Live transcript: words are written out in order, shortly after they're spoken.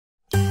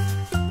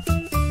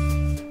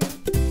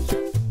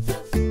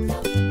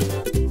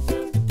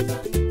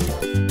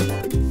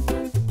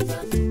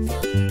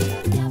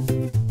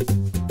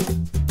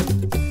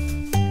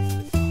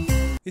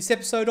This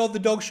episode of The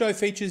Dog Show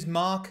features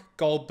Marc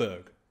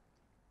Goldberg.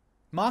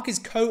 Marc is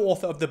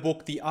co-author of the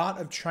book The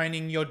Art of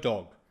Training Your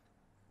Dog,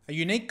 a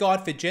unique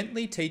guide for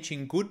gently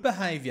teaching good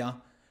behaviour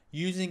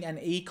using an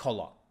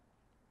e-collar.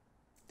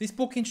 This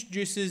book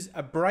introduces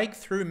a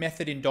breakthrough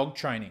method in dog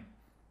training.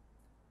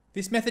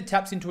 This method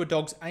taps into a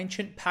dog's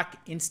ancient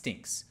pack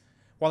instincts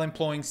while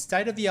employing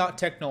state-of-the-art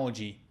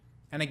technology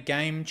and a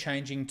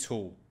game-changing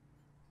tool,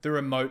 the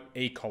remote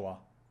e-collar.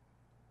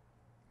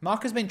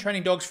 Marc has been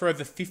training dogs for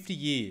over 50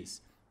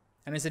 years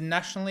and is a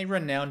nationally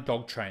renowned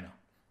dog trainer.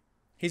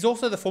 He's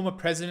also the former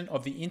president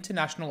of the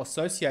International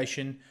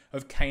Association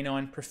of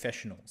Canine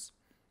Professionals.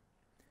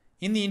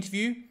 In the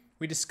interview,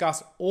 we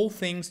discuss all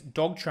things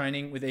dog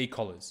training with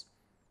e-collars,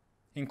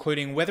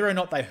 including whether or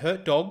not they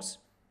hurt dogs,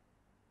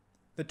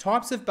 the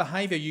types of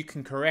behaviour you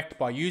can correct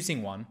by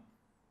using one,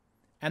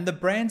 and the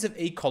brands of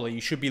e-collar you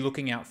should be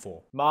looking out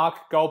for.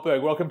 Marc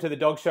Goldberg, welcome to The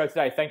Dog Show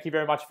today. Thank you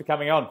very much for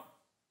coming on.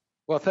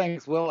 Well,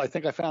 thanks, Will. I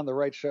think I found the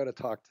right show to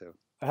talk to.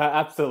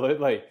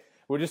 Absolutely.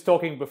 We were just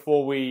talking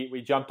before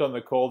we jumped on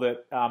the call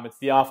that it's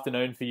the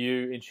afternoon for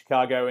you in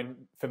Chicago, and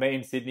for me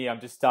in Sydney,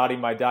 I'm just starting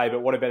my day. But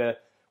what a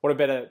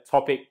better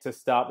topic to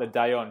start the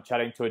day on,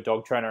 chatting to a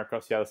dog trainer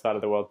across the other side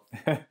of the world.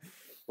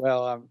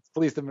 Well,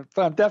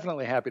 I'm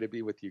definitely happy to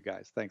be with you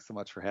guys. Thanks so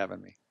much for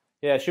having me.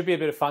 Yeah, it should be a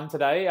bit of fun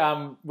today.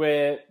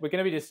 We're going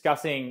to be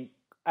discussing,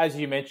 as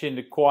you mentioned,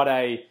 quite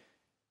a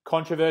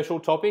controversial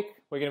topic.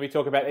 We're going to be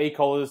talking about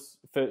e-collars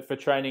for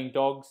training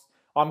dogs.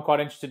 I'm quite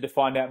interested to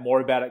find out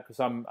more about it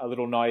because I'm a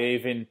little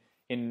naive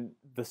in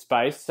the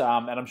space,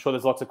 and I'm sure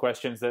there's lots of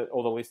questions that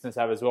all the listeners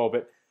have as well.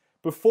 But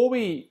before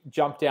we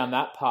jump down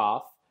that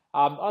path,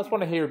 I just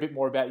want to hear a bit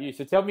more about you.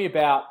 So tell me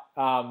about,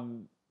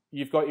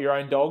 you've got your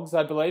own dogs,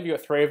 I believe. You've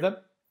got 3 of them?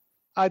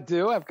 I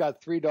do. I've got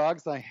 3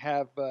 dogs. I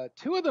have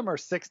 2 of them are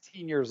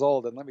 16 years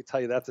old, and let me tell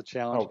you, that's a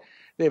challenge. Oh.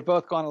 They've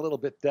both gone a little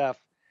bit deaf.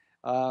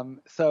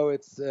 So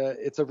it's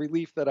a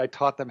relief that I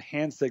taught them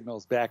hand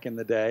signals back in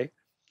the day,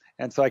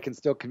 and so I can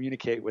still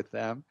communicate with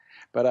them.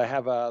 But I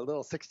have a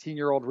little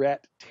 16-year-old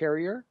rat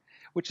terrier,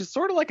 which is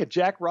sort of like a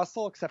Jack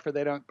Russell, except for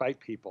they don't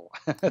bite people.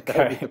 That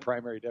would be the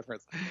primary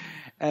difference.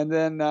 And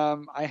then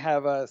I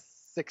have a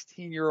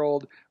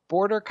 16-year-old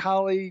border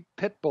collie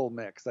pit bull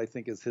mix, I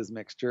think is his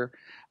mixture.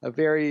 A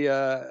very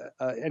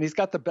and he's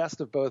got the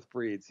best of both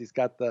breeds. He's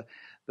got the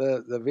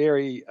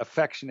very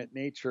affectionate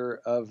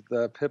nature of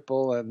the pit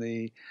bull and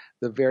the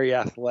very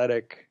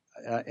athletic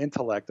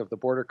intellect of the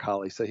border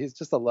collie. So he's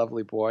just a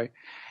lovely boy.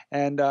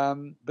 And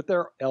but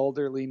they're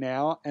elderly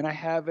now, and I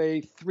have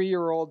a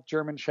 3-year-old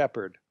German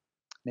Shepherd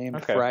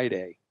named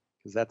Friday,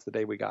 because that's the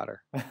day we got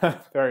her.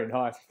 Very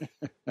nice.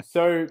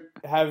 So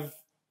have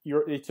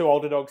your 2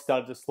 older dogs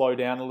started to slow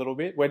down a little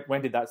bit?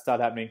 When did that start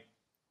happening?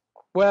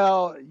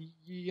 Well,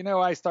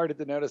 I started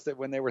to notice it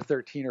when they were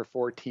 13 or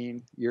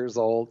 14 years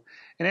old.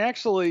 And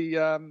actually,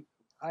 I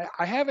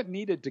haven't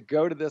needed to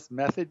go to this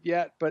method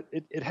yet, but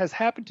it has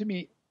happened to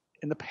me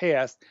in the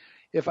past.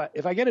 If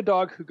I get a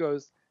dog who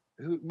goes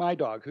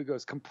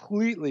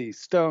completely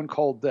stone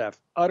cold deaf,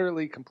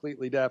 utterly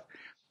completely deaf,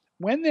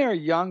 when they're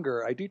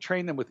younger, I do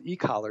train them with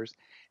e-collars,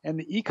 and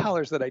the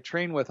e-collars that I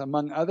train with,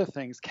 among other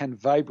things, can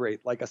vibrate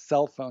like a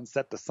cell phone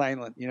set to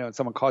silent, and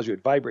someone calls you,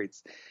 it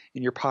vibrates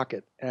in your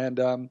pocket. And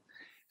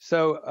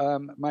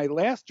so my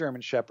last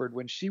German Shepherd,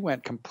 when she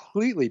went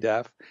completely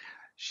deaf,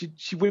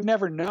 she would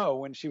never know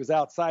when she was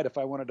outside if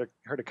I wanted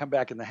her to come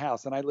back in the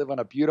house. And I live on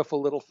a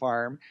beautiful little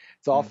farm.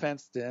 It's all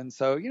fenced in.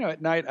 So,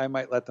 at night I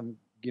might let them,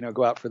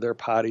 go out for their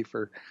potty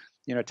for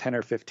 10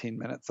 or 15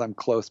 minutes. I'm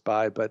close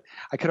by, but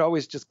I could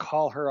always just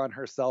call her on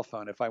her cell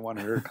phone if I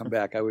wanted her to come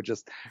back. I would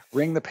just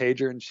ring the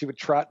pager and she would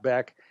trot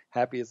back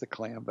happy as a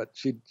clam, but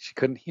she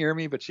couldn't hear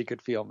me, but she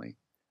could feel me.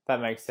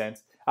 That makes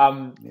sense.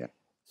 Yeah.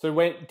 So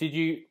when did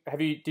you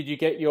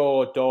get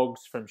your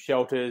dogs from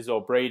shelters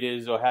or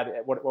breeders, or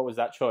what was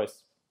that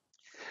choice?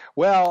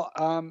 Well,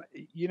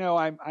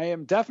 I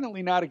am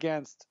definitely not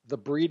against the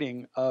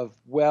breeding of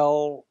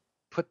well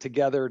put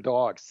together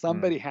dogs.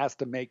 Somebody has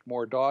to make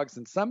more dogs,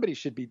 and somebody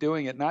should be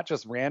doing it not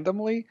just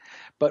randomly,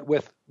 but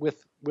with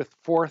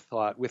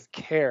forethought, with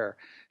care,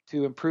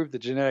 to improve the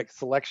genetic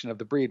selection of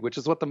the breed, which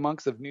is what the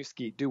monks of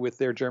Newskeet do with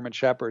their German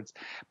Shepherds.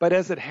 But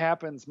as it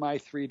happens, my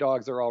 3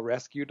 dogs are all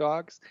rescue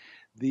dogs.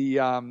 The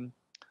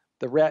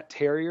rat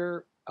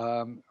terrier,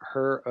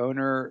 her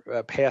owner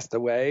passed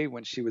away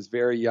when she was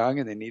very young,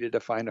 and they needed to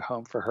find a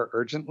home for her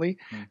urgently.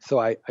 So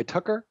I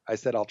took her. I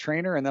said, I'll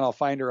train her, and then I'll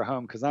find her a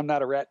home, because I'm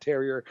not a rat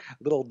terrier,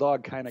 little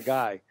dog kind of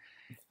guy.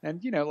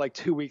 And, like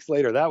 2 weeks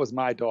later, that was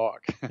my dog.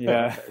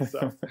 Yeah.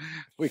 So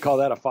we call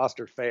that a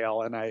foster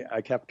fail, and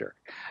I kept her.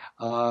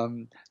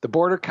 The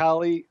border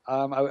collie,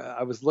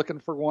 I was looking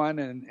for one,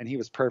 and he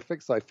was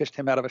perfect, so I fished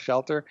him out of a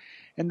shelter.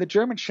 And the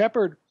German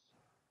Shepherd,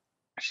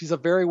 she's a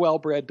very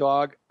well-bred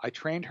dog. I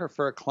trained her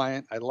for a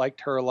client. I liked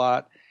her a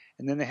lot.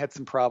 And then they had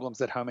some problems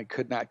at home and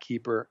could not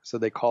keep her. So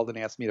they called and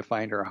asked me to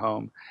find her a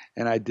home.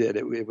 And I did.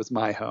 It was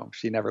my home.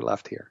 She never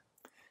left here.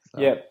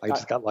 So yeah. I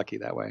just got lucky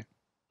that way.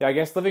 Yeah, I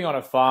guess living on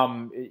a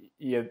farm,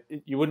 you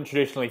wouldn't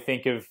traditionally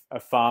think of a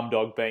farm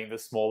dog being the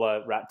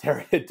smaller rat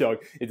terrier dog.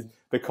 It's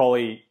the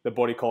collie, the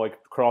border collie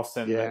cross,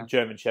 and the Yeah.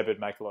 German shepherd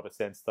make a lot of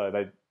sense though.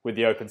 They with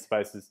the open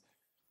spaces.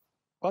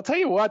 Well, I'll tell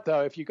you what,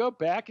 though, if you go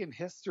back in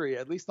history,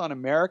 at least on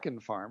American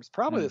farms,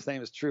 probably the Mm.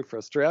 same is true for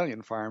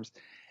Australian farms.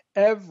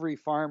 Every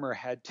farmer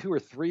had two or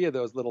three of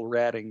those little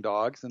ratting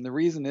dogs. And the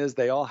reason is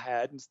they all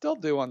had, and still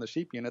do on the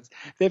sheep units,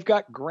 they've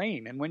got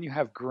grain. And when you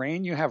have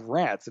grain, you have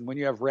rats. And when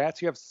you have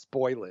rats, you have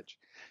spoilage.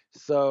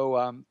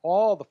 So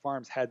all the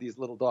farms had these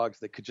little dogs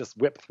that could just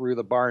whip through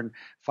the barn,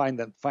 find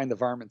the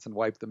varmints and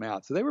wipe them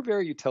out. So they were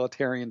very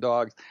utilitarian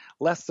dogs.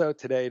 Less so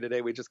today.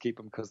 Today we just keep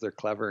them because they're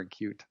clever and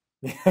cute.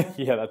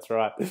 Yeah, that's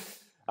right.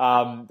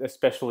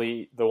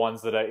 Especially the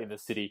ones that are in the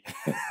city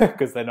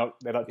because they're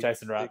not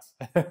chasing rats.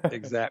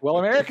 Exactly. Well,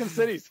 American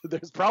cities,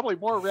 there's probably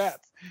more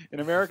rats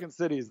in American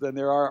cities than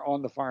there are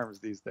on the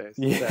farms these days.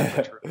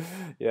 Yeah,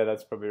 yeah,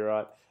 that's probably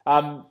right.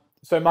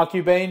 So, Mark,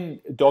 you've been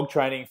dog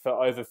training for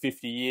over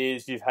 50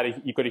 years. You've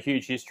got a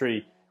huge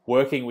history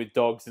working with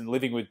dogs and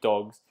living with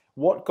dogs.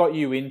 What got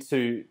you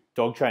into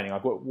dog training?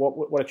 Like,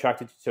 what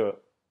attracted you to it?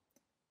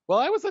 Well,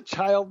 I was a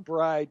child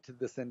bride to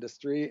this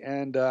industry,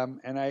 and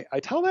I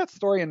tell that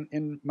story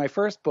in my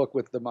first book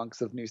with the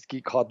monks of New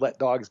Ski called "Let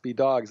Dogs Be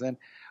Dogs." And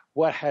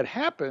what had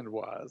happened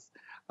was,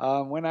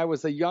 when I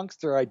was a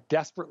youngster, I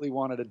desperately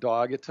wanted a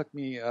dog. It took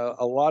me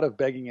a lot of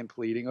begging and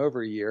pleading,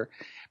 over a year,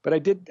 but I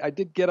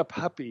did get a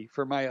puppy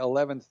for my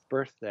 11th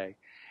birthday.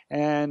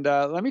 And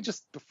let me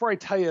just, before I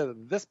tell you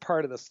this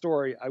part of the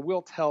story, I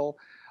will tell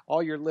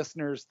all your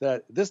listeners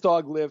that this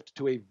dog lived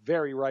to a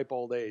very ripe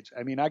old age.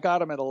 I mean, I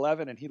got him at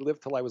 11 and he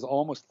lived till I was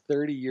almost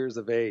 30 years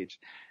of age.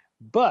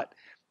 But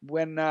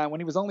when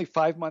he was only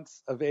 5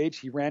 months of age,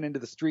 he ran into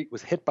the street,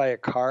 was hit by a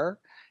car.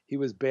 He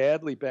was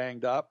badly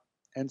banged up.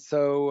 And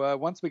so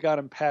once we got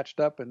him patched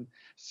up and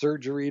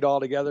surgeryed all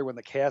together, when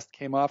the cast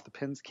came off, the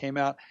pins came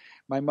out,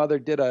 my mother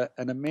did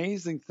an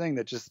amazing thing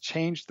that just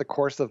changed the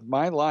course of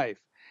my life.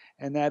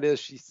 And that is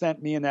she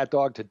sent me and that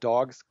dog to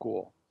dog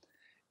school,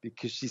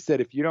 because she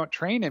said, if you don't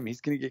train him, he's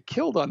going to get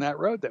killed on that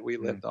road that we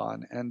lived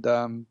on. And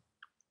the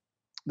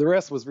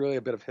rest was really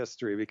a bit of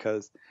history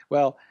because,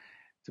 well,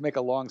 to make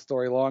a long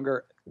story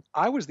longer,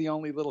 I was the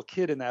only little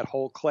kid in that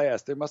whole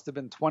class. There must have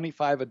been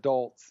 25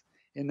 adults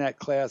in that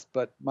class,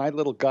 but my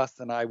little Gus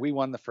and we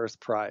won the first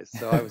prize.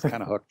 So I was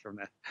kind of hooked from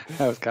that.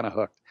 I was kind of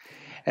hooked.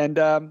 And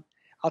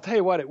I'll tell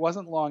you what, it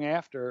wasn't long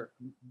after,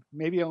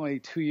 maybe only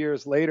 2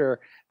 years later,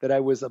 that I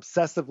was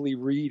obsessively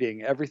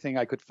reading everything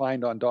I could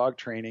find on dog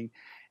training.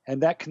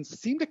 And that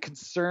seemed to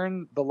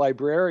concern the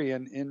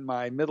librarian in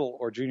my middle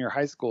or junior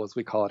high school, as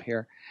we call it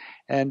here.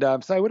 And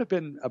so I would have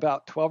been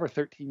about 12 or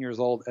 13 years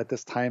old at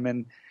this time.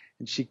 And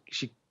she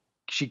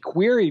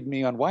queried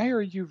me on, why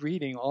are you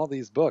reading all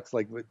these books?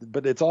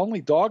 But it's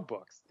only dog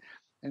books.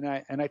 And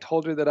I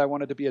told her that I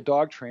wanted to be a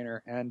dog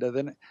trainer. And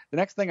then the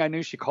next thing I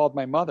knew, she called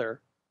my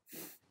mother,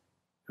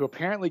 who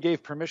apparently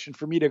gave permission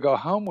for me to go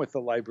home with the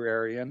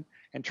librarian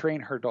and train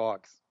her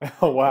dogs.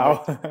 Oh,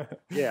 wow.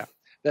 Yeah.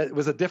 That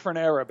was a different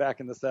era back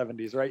in the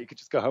 70s, right? You could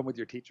just go home with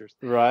your teachers.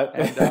 Right.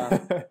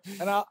 And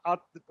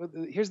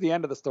here's the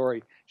end of the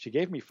story. She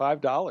gave me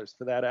 $5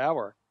 for that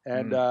hour.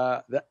 And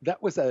that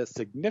was a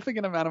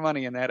significant amount of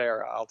money in that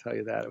era. I'll tell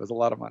you that. It was a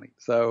lot of money.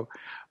 So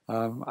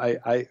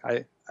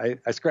I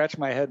scratched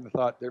my head and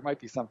thought there might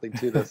be something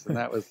to this. And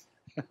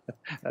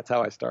that's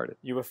how I started.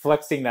 You were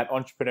flexing that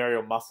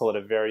entrepreneurial muscle at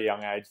a very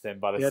young age then,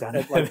 by the sound.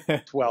 At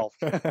like 12.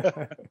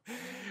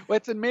 Well,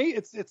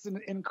 it's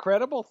an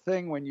incredible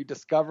thing when you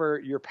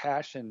discover your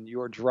passion,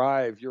 your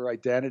drive, your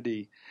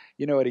identity,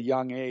 at a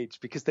young age,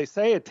 because they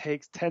say it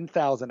takes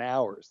 10,000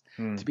 hours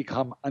to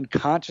become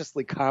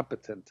unconsciously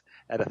competent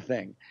at a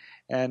thing.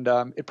 And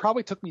it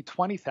probably took me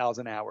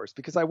 20,000 hours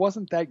because I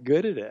wasn't that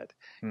good at it,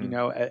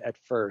 at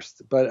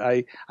first. But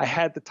I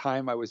had the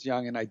time. I was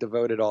young and I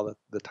devoted all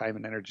the time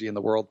and energy in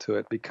the world to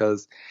it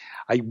because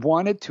I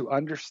wanted to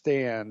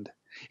understand.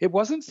 It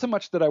wasn't so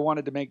much that I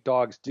wanted to make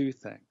dogs do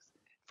things.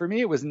 For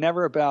me, it was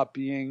never about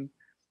being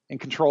in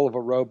control of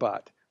a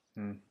robot.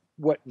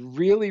 What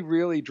really,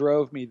 really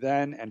drove me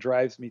then and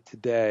drives me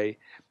today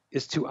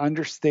is to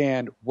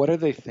understand, what are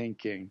they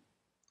thinking?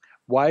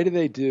 Why do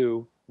they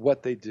do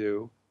what they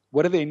do?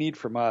 What do they need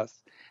from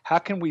us? How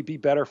can we be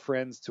better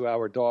friends to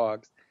our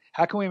dogs?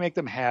 How can we make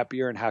them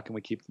happier, and how can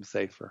we keep them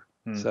safer?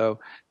 So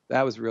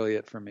that was really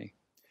it for me.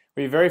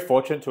 Well, you're very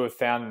fortunate to have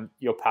found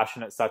your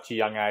passion at such a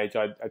young age.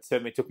 It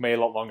certainly took me a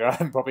lot longer,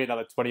 probably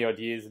another 20 odd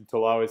years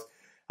until I was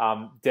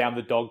down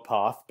the dog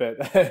path. But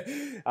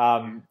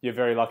you're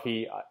very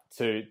lucky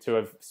to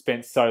have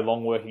spent so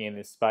long working in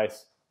this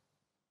space.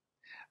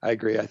 I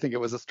agree. I think it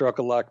was a stroke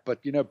of luck, but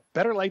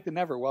better late than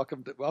never.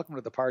 Welcome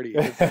to the party.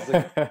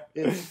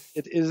 It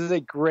is a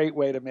great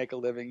way to make a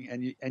living,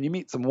 and you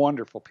meet some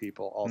wonderful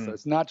people. Also,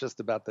 it's not just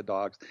about the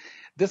dogs.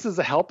 This is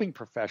a helping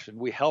profession.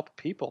 We help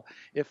people.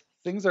 If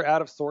things are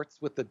out of sorts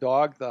with the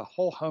dog, the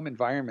whole home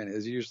environment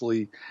is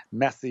usually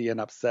messy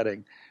and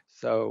upsetting.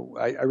 So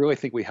I really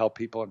think we help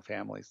people and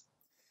families.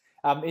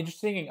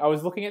 Interesting. I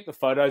was looking at the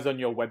photos on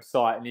your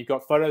website, and you've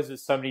got photos of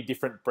so many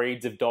different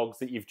breeds of dogs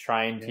that you've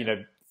trained. Yeah.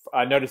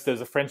 I noticed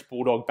there's a French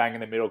Bulldog bang in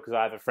the middle because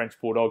I have a French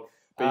Bulldog.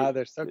 But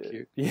They're so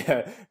cute.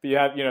 yeah, but you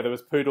have, there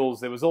was poodles,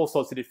 there was all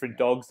sorts of different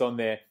dogs on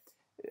there.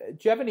 Do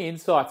you have any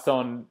insights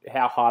on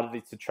how hard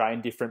it is to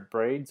train different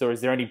breeds, or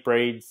is there any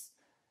breeds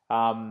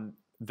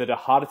that are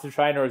harder to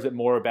train, or is it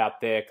more about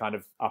their kind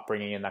of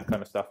upbringing and that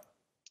kind of stuff?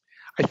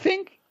 I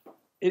think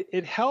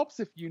it helps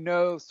if you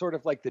know sort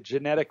of like the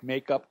genetic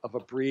makeup of a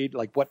breed,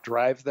 like what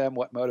drives them,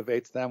 what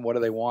motivates them, what do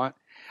they want.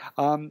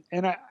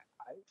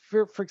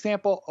 For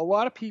example, a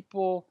lot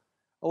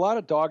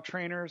of dog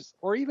trainers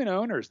or even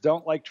owners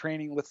don't like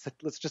training.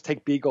 Let's just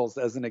take beagles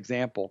as an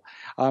example.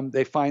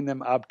 They find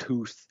them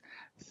obtuse,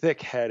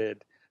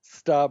 thick-headed,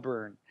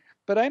 stubborn.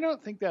 But I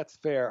don't think that's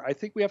fair. I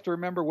think we have to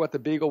remember what the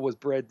beagle was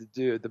bred to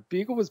do. The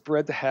beagle was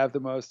bred to have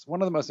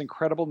one of the most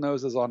incredible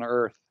noses on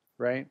earth,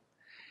 right?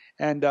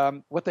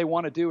 And what they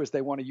want to do is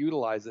they want to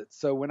utilize it.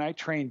 So when I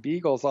train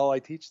beagles, all I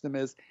teach them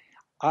is,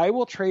 I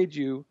will trade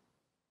you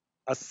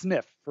a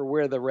sniff for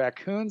where the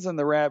raccoons and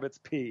the rabbits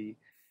pee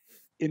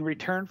in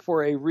return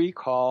for a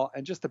recall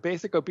and just a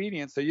basic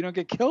obedience so you don't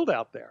get killed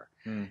out there.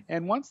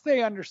 And once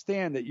they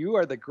understand that you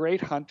are the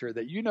great hunter,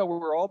 that you know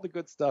where all the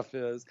good stuff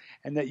is,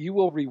 and that you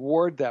will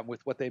reward them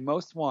with what they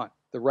most want,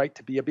 the right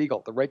to be a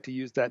beagle, the right to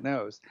use that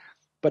nose,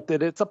 but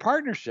that it's a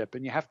partnership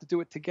and you have to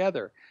do it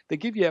together. They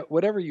give you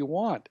whatever you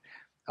want.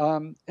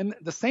 And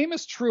the same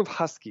is true of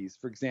huskies,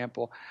 for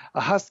example.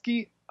 A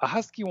husky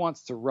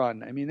wants to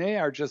run. I mean, they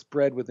are just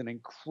bred with an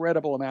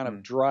incredible amount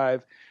of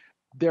drive.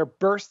 They're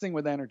bursting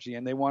with energy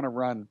and they want to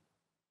run.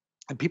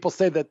 And people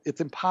say that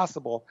it's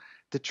impossible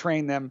to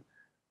train them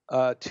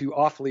to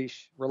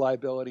off-leash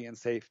reliability and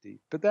safety.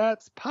 But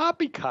that's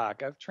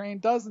poppycock. I've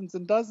trained dozens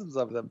and dozens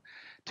of them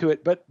to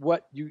it. But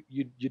what you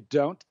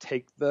don't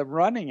take the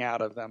running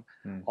out of them.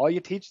 All you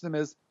teach them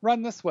is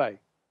run this way.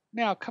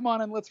 Now, come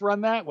on and let's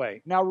run that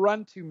way. Now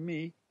run to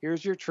me.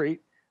 Here's your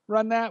treat.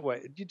 Run that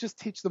way. You just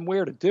teach them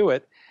where to do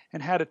it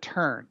and how to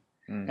turn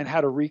and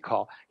how to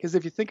recall. Because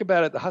if you think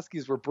about it, the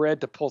huskies were bred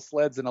to pull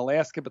sleds in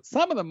Alaska, but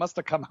some of them must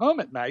have come home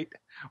at night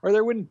or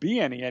there wouldn't be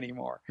any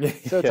anymore.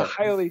 So it's a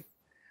highly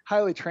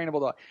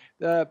trainable dog.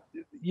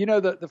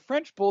 The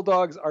French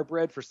Bulldogs are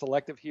bred for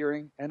selective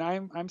hearing, and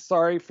I'm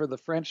sorry for the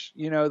French,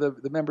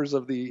 the members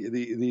of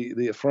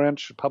the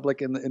French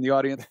public in the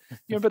audience,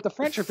 but the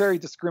French are very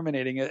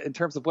discriminating in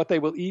terms of what they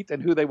will eat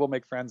and who they will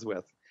make friends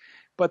with.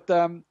 But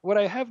what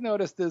I have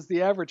noticed is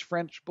the average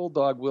French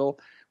Bulldog will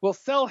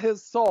sell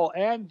his soul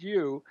and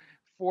you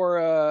for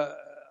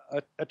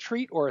a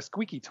treat or a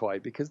squeaky toy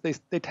because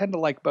they tend to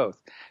like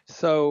both.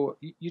 So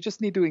you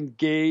just need to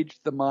engage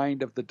the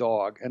mind of the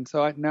dog. And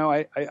so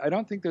I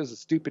don't think there's a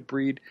stupid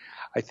breed.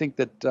 I think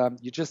that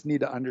you just need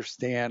to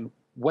understand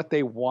what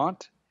they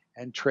want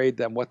and trade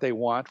them what they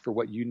want for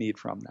what you need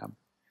from them.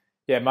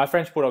 Yeah, my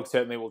French Bulldog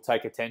certainly will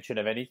take attention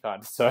of any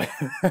kind. So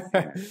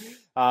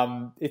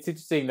it's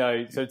interesting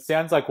though. So it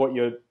sounds like what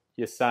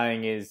you're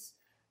saying is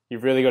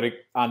you've really got to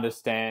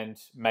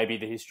understand maybe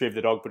the history of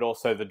the dog, but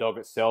also the dog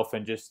itself,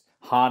 and just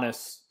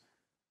harness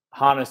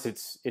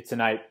its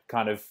innate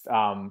kind of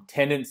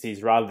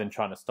tendencies rather than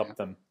trying to stop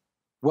them.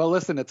 Well,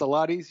 listen, it's a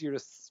lot easier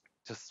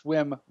to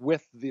swim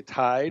with the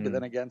tide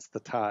than against the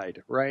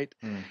tide, right?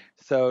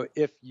 So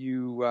if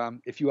you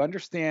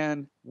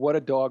understand what a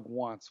dog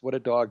wants, what a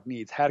dog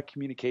needs, how to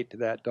communicate to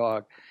that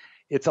dog,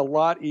 it's a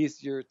lot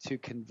easier to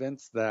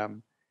convince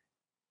them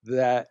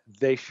that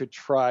they should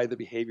try the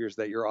behaviors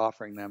that you're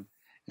offering them.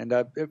 And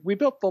we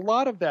built a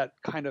lot of that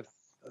kind of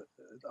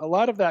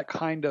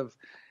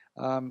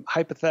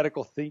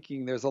hypothetical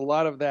thinking. There's a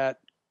lot of that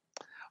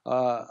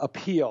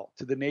appeal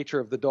to the nature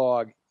of the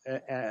dog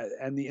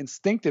and the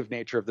instinctive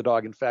nature of the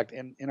dog. In fact,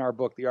 in our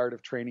book, The Art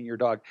of Training Your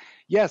Dog,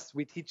 yes,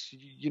 we teach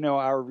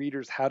our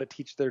readers how to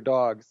teach their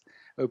dogs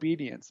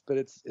obedience, but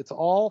it's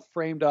all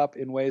framed up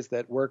in ways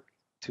that work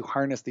to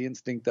harness the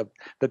instinct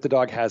that the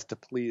dog has to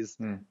please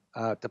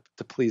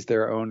to please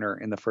their owner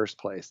in the first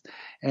place.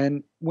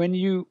 And when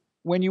you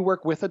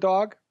work with a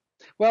dog,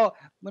 well,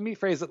 let me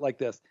phrase it like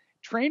this.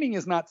 Training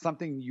is not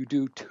something you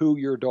do to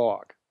your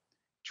dog.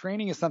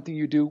 Training is something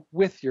you do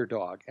with your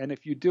dog. And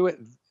if you do it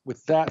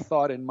with that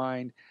thought in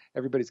mind,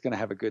 everybody's going to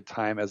have a good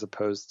time as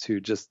opposed to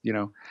just,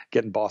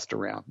 getting bossed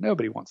around.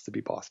 Nobody wants to be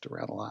bossed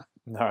around a lot.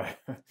 No.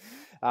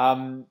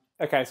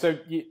 Okay, so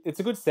it's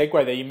a good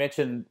segue there. You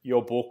mentioned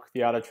your book,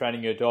 The Art of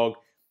Training Your Dog.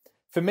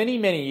 For many,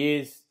 many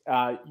years,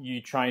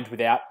 you trained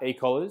without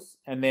e-collars,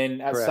 and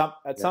then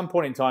at some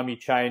point in time, you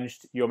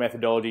changed your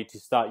methodology to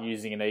start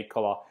using an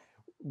e-collar.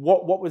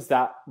 What was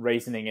that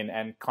reasoning,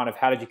 and kind of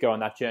how did you go on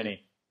that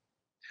journey?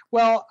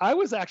 Well, I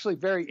was actually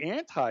very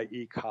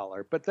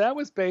anti-e-collar, but that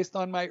was based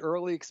on my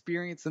early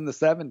experience in the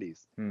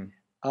 70s.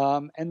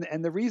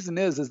 And the reason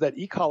is that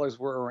e-collars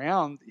were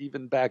around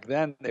even back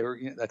then. They were,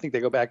 I think they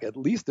go back at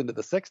least into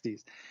the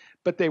 60s,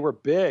 but they were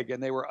big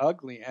and they were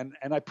ugly. And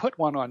I put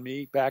one on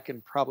me back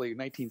in probably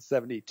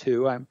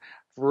 1972.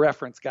 For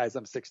reference, guys,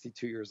 I'm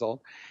 62 years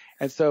old.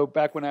 And so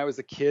back when I was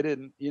a kid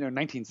in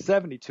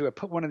 1972, I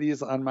put one of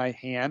these on my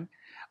hand.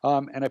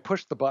 and I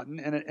pushed the button,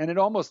 and it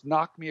almost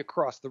knocked me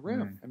across the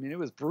room. I mean, it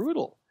was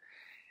brutal.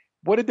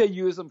 What did they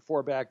use them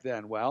for back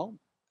then? Well,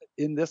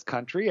 in this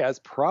country, as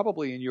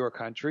probably in your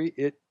country,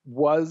 it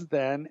was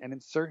then, and in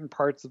certain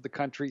parts of the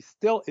country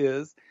still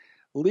is,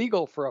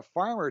 legal for a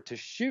farmer to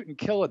shoot and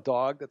kill a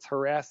dog that's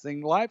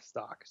harassing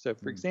livestock. So,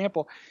 for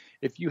example,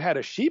 if you had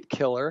a sheep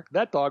killer,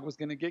 that dog was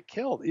going to get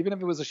killed. Even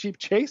if it was a sheep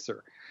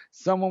chaser,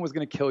 someone was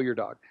going to kill your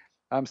dog.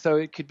 So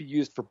it could be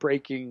used for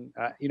breaking,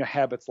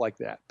 habits like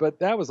that. But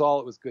that was all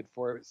it was good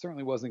for. It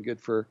certainly wasn't good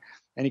for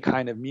any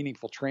kind of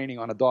meaningful training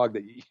on a dog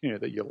that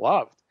you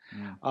loved.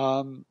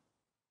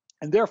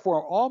 And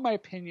therefore, all my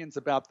opinions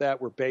about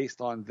that were based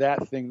on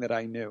that thing that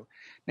I knew.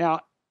 Now,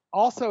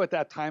 also at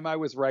that time, I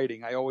was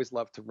writing. I always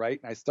loved to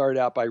write, and I started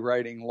out by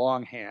writing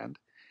longhand.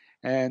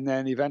 And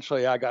then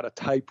eventually I got a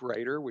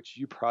typewriter, which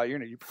you're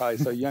probably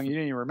so young, you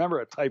didn't even remember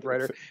a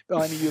typewriter.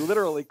 I mean, you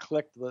literally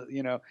clicked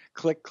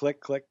click,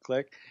 click, click,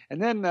 click. And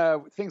then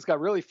things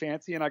got really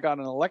fancy, and I got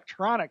an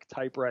electronic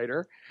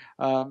typewriter.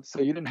 So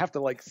you didn't have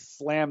to like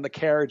slam the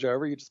carriage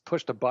over. You just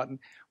pushed a button.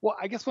 Well,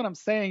 I guess what I'm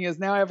saying is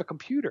now I have a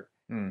computer.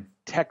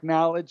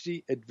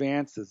 Technology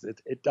advances.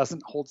 It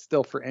doesn't hold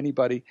still for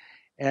anybody.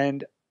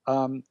 And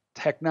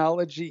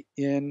technology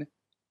in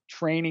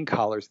training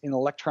collars, in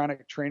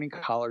electronic training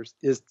collars,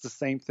 is the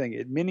same thing.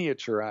 It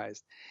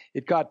miniaturized.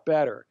 It got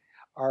better.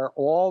 Are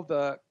all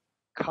the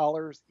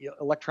collars,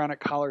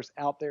 electronic collars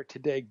out there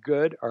today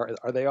good?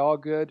 Are they all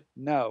good?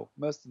 No,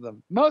 most of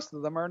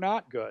them are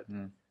not good.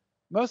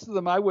 Most of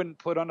them I wouldn't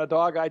put on a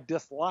dog I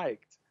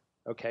disliked.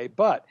 Okay,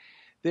 but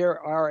there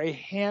are a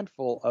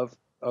handful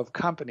of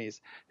companies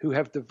who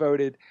have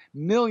devoted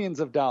millions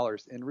of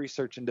dollars in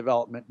research and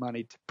development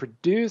money to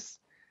produce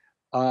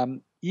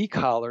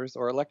e-collars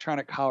or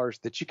electronic collars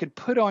that you could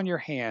put on your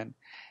hand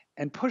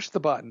and push the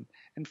button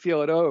and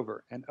feel it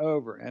over and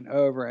over and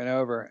over and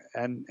over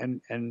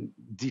and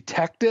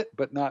detect it,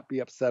 but not be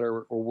upset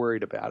or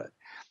worried about it.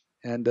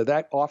 And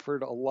that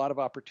offered a lot of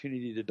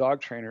opportunity to dog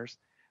trainers.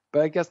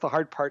 But I guess the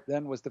hard part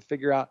then was to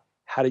figure out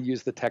how to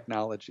use the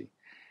technology.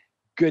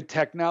 Good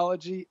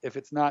technology, if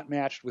it's not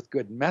matched with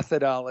good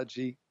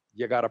methodology,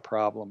 you got a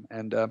problem.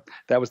 And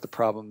that was the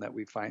problem that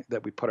we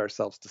put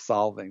ourselves to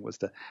solving, was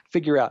to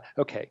figure out,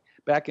 okay,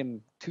 back in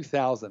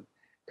 2000,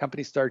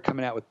 companies started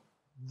coming out with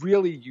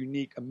really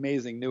unique,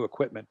 amazing new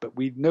equipment, but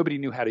nobody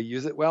knew how to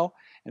use it well.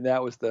 And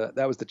that was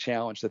the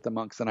challenge that the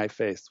monks and I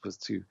faced, was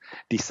to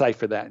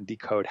decipher that and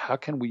decode, how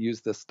can we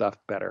use this stuff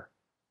better?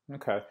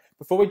 Okay.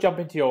 Before we jump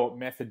into your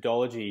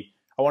methodology,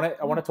 I want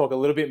to talk a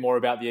little bit more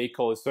about the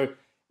e-collars. So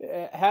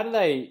how do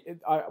they,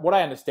 what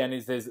I understand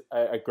is there's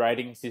a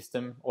grading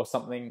system or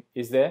something,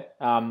 is there?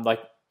 Like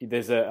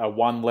there's a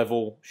one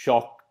level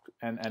shock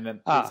and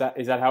then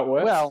is that how it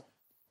works? Well,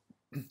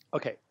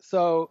 okay.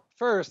 So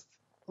first,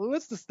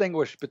 let's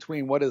distinguish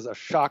between what is a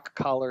shock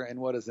collar and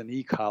what is an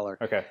e-collar.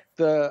 Okay.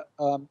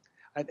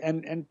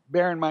 And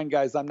bear in mind,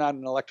 guys, I'm not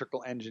an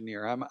electrical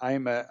engineer.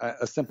 I'm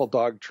a simple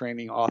dog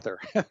training author.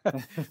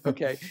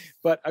 Okay.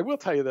 But I will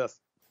tell you this.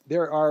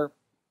 There's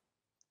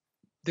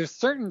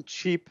certain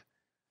cheap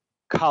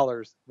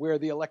collars where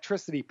the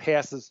electricity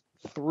passes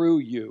through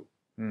you.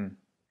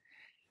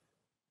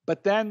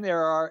 But then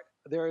there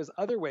is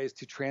other ways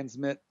to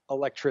transmit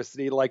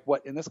electricity, like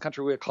what in this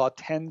country we would call a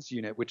TENS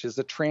unit, which is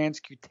a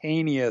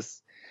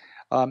transcutaneous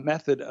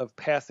method of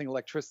passing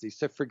electricity.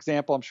 So, for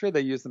example, I'm sure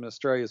they use them in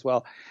Australia as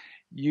well.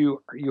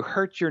 You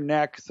hurt your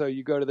neck, so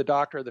you go to the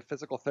doctor or the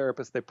physical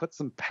therapist. They put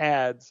some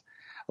pads,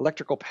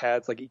 electrical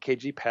pads like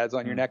EKG pads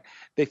on your neck.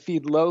 They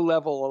feed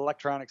low-level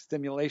electronic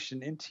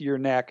stimulation into your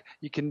neck.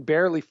 You can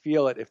barely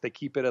feel it if they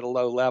keep it at a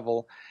low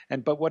level.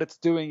 But what it's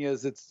doing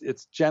is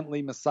it's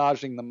gently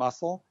massaging the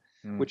muscle,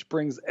 which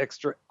brings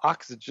extra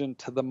oxygen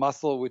to the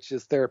muscle, which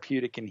is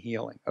therapeutic and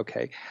healing.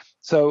 Okay,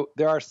 so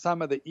there are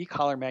some of the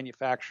e-collar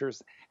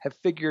manufacturers have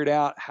figured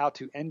out how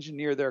to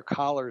engineer their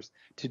collars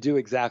to do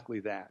exactly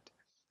that.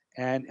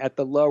 And at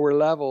the lower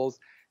levels,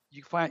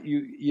 you find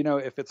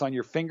if it's on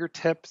your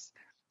fingertips,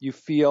 you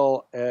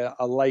feel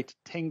a light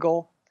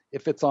tingle.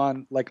 If it's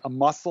on like a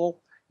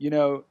muscle,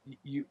 you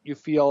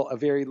feel a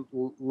very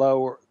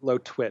low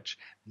twitch.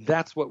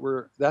 That's what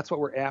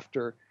we're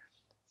after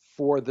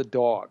for the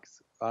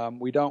dogs.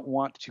 We don't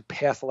want to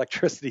pass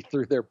electricity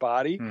through their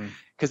body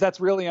because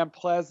that's really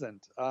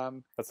unpleasant.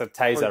 That's a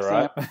taser,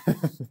 right?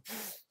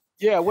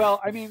 Yeah, well,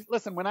 I mean,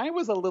 listen, when I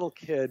was a little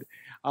kid,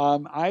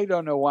 I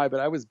don't know why, but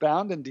I was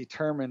bound and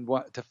determined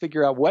to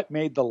figure out what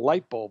made the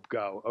light bulb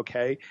go,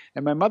 okay?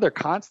 And my mother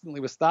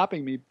constantly was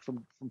stopping me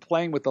from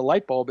playing with the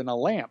light bulb in a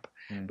lamp.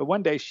 But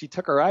one day she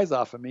took her eyes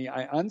off of me.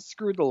 I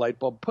unscrewed the light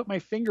bulb, put my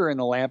finger in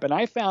the lamp, and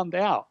I found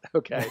out,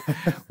 okay,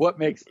 what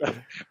makes the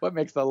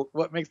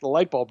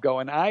light bulb go,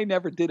 and I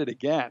never did it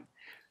again.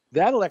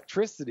 That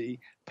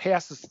electricity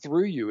passes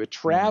through you. It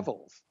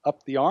travels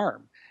up the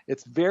arm.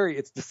 It's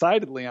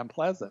decidedly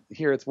unpleasant.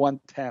 Here it's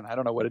 110. I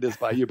don't know what it is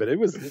by you, but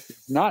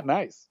it's not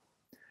nice.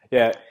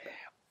 Yeah.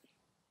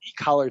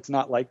 E-collar, it's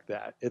not like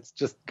that. It's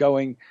just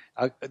going,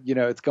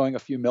 it's going a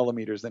few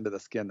millimeters into the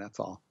skin. That's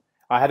all.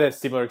 I had a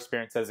similar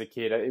experience as a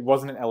kid. It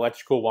wasn't an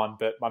electrical one,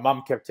 but my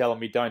mum kept telling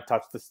me, don't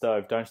touch the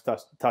stove, don't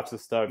touch the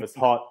stove, it's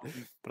hot.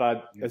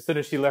 But as soon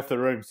as she left the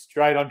room,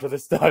 straight onto the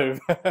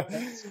stove.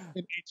 That's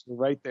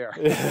right there.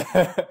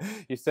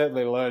 You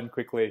certainly learn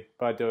quickly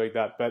by doing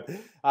that. But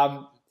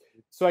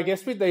so I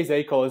guess with these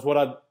e-collars,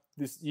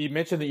 you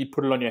mentioned that you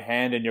put it on your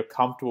hand and you're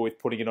comfortable with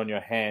putting it on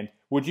your hand.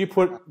 Would you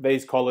put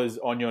these collars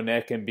on your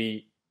neck and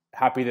be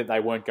happy that they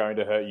weren't going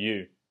to hurt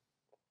you?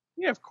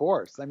 Yeah, of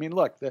course. I mean,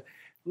 look,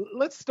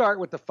 let's start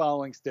with the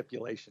following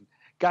stipulation.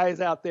 Guys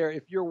out there,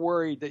 if you're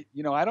worried that,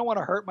 I don't want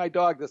to hurt my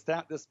dog, this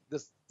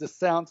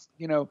sounds,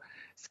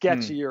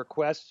 sketchy or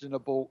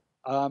questionable.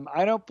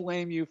 I don't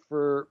blame you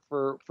for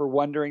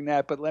wondering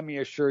that, but let me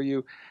assure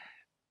you,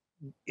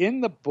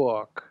 in the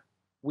book,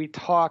 we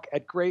talk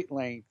at great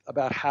length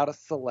about how to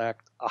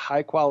select a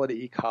high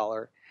quality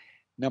e-collar,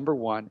 number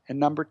one, and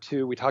number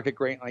two, we talk at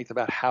great length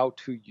about how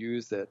to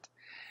use it.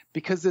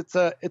 Because it's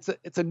a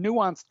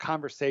nuanced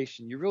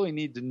conversation. You really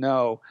need to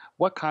know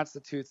what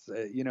constitutes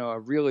a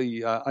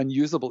really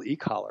unusable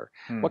e-collar,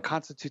 what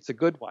constitutes a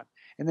good one,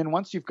 and then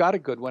once you've got a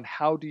good one,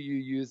 how do you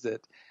use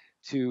it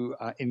to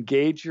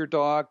engage your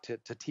dog,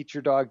 to teach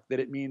your dog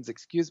that it means,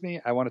 excuse me,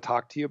 I want to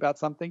talk to you about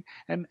something,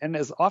 and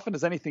as often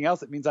as anything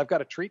else, it means I've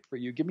got a treat for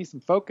you. Give me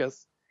some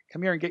focus.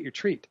 Come here and get your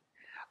treat.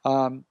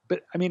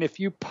 But I mean, if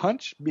you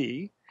punch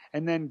me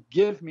and then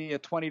give me a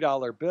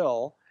 $20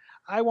 bill,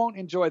 I won't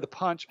enjoy the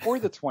punch or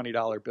the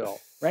 $20 bill,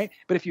 right?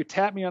 But if you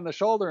tap me on the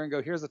shoulder and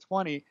go, here's a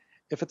 20,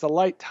 if it's a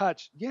light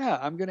touch, yeah,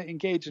 I'm going to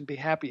engage and be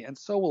happy, and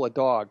so will a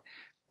dog.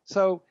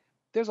 So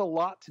there's a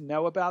lot to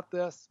know about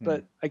this,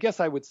 but I guess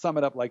I would sum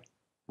it up like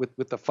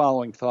with the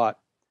following thought.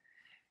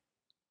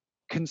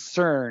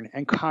 Concern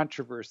and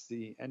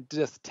controversy and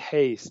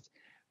distaste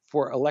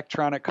for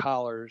electronic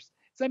collars,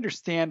 it's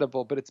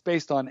understandable, but it's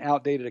based on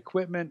outdated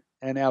equipment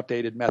and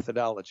outdated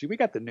methodology. We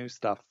got the new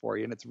stuff for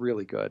you, and it's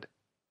really good.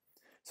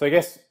 So I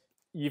guess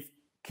you've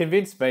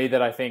convinced me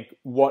that I think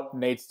what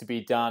needs to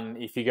be done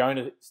if you're going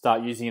to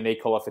start using an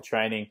e-collar for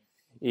training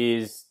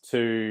is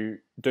to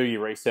do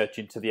your research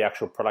into the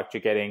actual product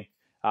you're getting,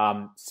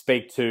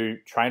 speak to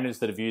trainers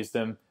that have used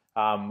them,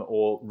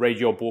 or read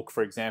your book,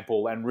 for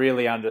example, and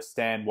really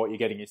understand what you're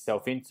getting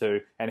yourself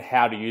into and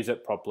how to use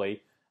it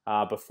properly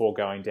before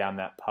going down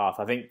that path.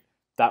 I think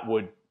that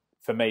would,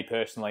 for me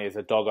personally as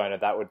a dog owner,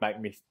 that would make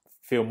me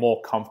feel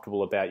more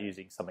comfortable about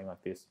using something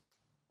like this.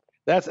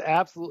 That's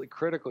absolutely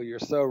critical. You're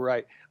so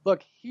right.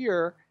 Look,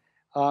 here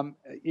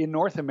in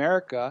North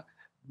America,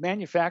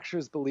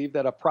 manufacturers believe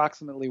that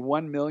approximately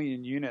 1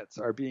 million units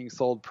are being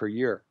sold per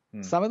year.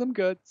 Some of them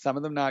good, some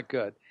of them not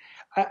good.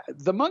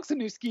 The Monks and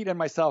New Skeet and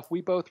myself, we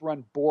both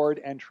run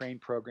board and train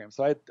programs.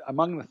 So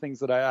among the things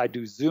that I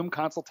do Zoom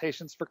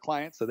consultations for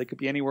clients, so they could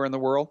be anywhere in the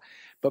world.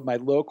 But my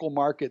local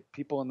market,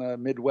 people in the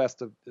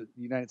Midwest of the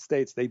United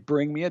States, they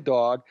bring me a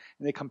dog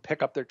and they come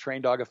pick up their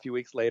trained dog a few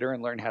weeks later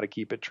and learn how to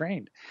keep it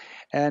trained.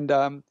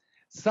 And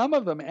some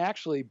of them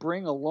actually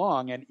bring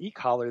along an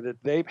e-collar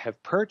that they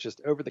have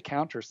purchased over the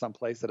counter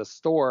someplace at a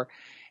store.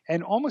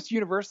 And almost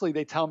universally,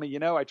 they tell me,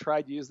 I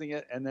tried using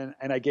it and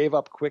I gave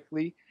up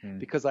quickly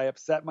because I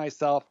upset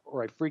myself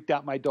or I freaked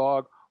out my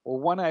dog. Or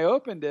when I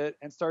opened it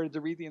and started to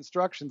read the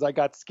instructions, I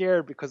got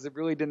scared because it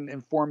really didn't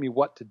inform me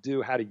what to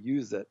do, how to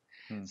use it.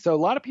 So a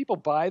lot of people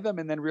buy them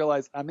and then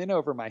realize I'm in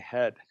over my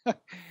head.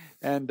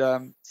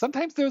 And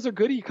sometimes those are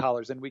good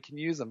e-collars and we can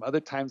use them.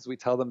 Other times we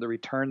tell them to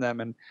return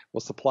them and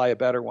we'll supply a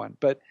better one.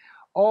 But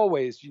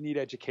always you need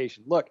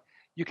education. Look,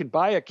 you can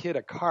buy a kid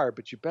a car,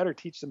 but you better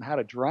teach them how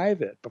to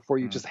drive it before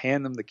you just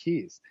hand them the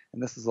keys.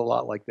 And this is a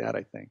lot like that,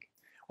 I think.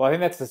 Well, I think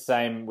that's the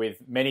same with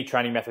many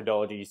training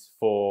methodologies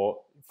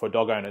for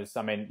dog owners.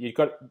 I mean,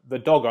 the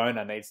dog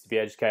owner needs to be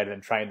educated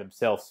and trained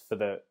themselves for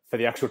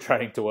the actual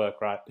training to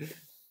work, right?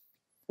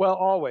 Well,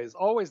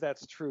 always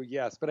that's true,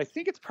 yes. But I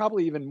think it's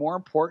probably even more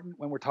important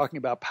when we're talking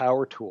about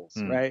power tools,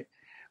 right?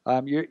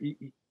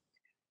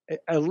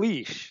 A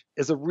leash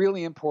is a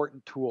really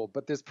important tool,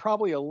 but there's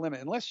probably a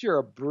limit. Unless you're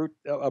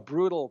a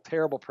brutal,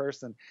 terrible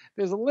person,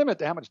 there's a limit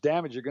to how much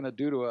damage you're going to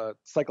do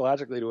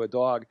psychologically to a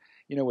dog,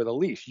 with a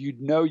leash.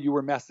 You'd know you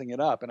were messing it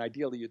up, and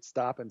ideally you'd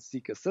stop and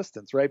seek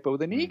assistance, right? But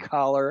with an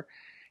e-collar,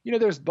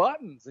 there's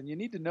buttons, and you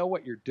need to know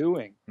what you're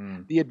doing.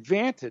 The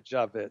advantage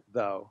of it,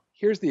 though,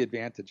 here's the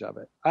advantage of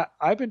it.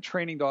 I've been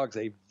training dogs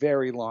a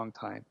very long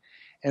time.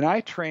 And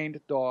I trained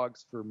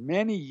dogs for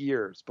many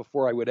years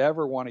before I would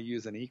ever want to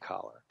use an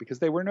e-collar because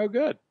they were no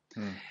good.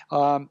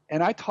 And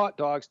I taught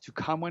dogs to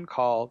come when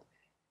called,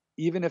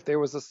 even if there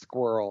was a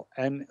squirrel.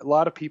 And a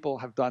lot of people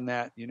have done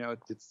that.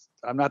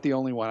 I'm not the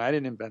only one. I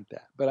didn't invent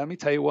that. But let me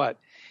tell you what,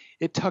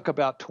 it took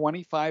about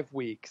 25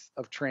 weeks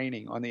of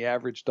training on the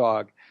average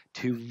dog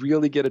to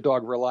really get a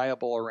dog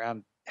reliable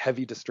around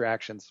heavy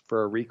distractions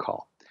for a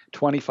recall.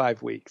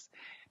 25 weeks.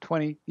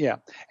 20, yeah.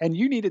 And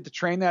you needed to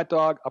train that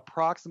dog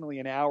approximately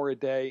an hour a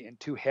day in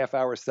 2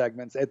 half-hour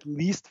segments, at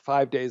least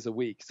 5 days a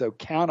week. So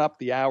count up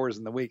the hours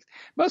in the weeks.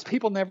 Most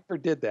people never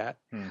did that.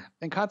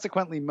 And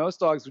consequently, most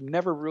dogs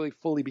never really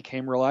fully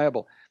became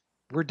reliable.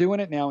 We're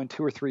doing it now in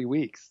 2 or 3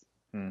 weeks.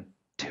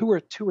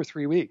 two or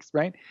 3 weeks,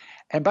 right?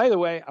 And by the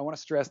way, I want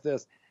to stress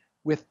this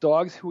with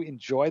dogs who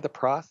enjoy the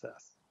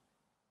process,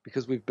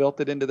 because we've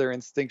built it into their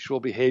instinctual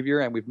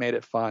behavior and we've made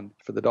it fun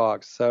for the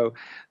dogs. So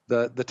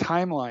the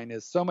timeline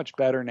is so much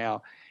better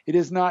now. It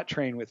is not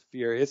train with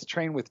fear. It's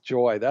train with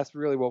joy. That's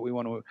really what we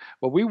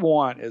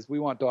want is we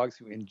want dogs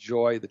who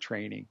enjoy the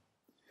training.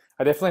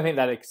 I definitely think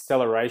that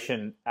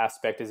acceleration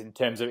aspect, is in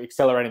terms of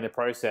accelerating the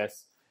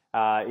process,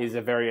 is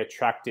a very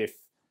attractive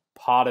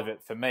part of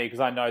it for me,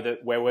 because I know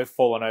that where we've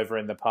fallen over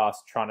in the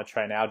past trying to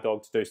train our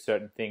dog to do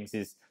certain things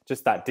is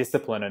just that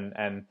discipline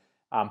and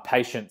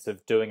patience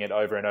of doing it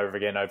over and over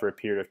again over a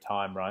period of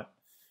time, right?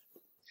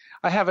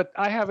 I have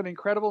an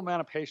incredible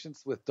amount of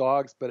patience with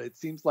dogs, but it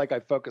seems like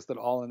I focused it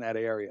all in that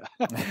area.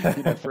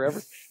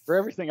 For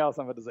everything else,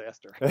 I'm a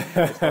disaster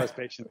as far as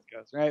patience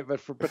goes, right?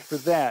 But for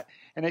that,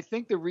 and I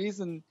think the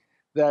reason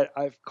that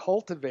I've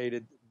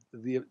cultivated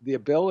the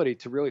ability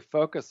to really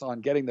focus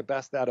on getting the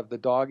best out of the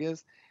dog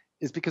is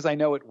because I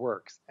know it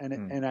works,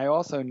 and I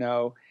also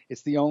know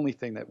it's the only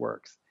thing that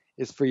works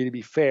is for you to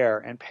be fair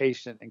and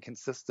patient and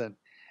consistent,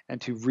 and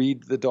to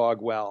read the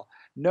dog well.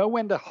 Know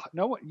when to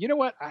know. You know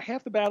what?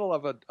 Half the battle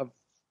of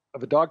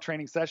a dog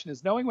training session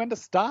is knowing when to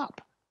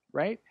stop.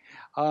 Right?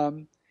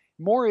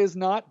 More is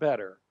not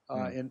better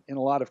in a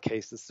lot of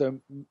cases. So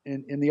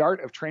in the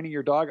art of training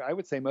your dog, I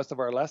would say most of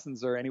our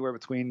lessons are anywhere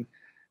between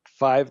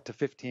 5 to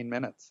 15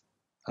 minutes.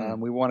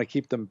 We want to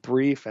keep them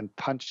brief and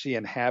punchy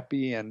and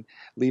happy, and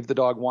leave the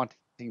dog wanting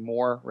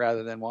more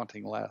rather than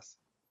wanting less.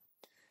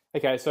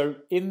 Okay, so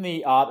in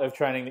the art of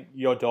training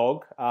your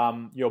dog,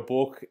 your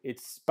book,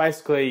 it's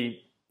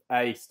basically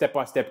a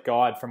step-by-step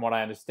guide, from what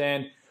I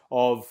understand,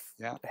 of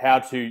how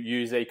to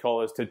use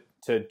e-collars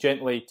to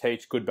gently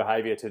teach good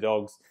behavior to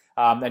dogs.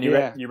 And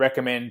you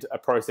recommend a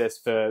process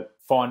for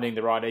finding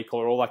the right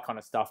e-collar, all that kind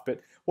of stuff.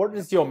 But what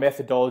does your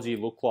methodology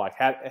look like?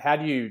 How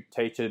do you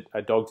teach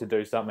a dog to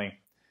do something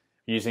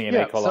using an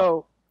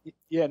e-collar?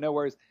 No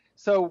worries.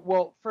 So,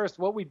 well, first,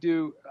 what we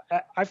do,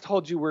 I've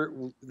told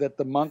you that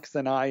the monks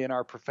and I in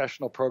our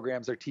professional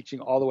programs are teaching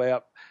all the way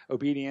up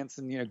obedience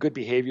and good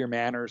behavior,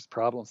 manners,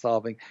 problem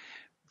solving,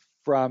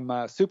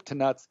 from soup to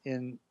nuts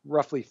in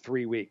roughly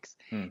 3 weeks.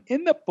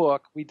 In the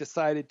book, we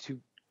decided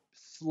to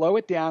slow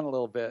it down a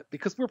little bit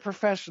because we're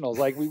professionals.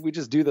 Like we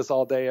just do this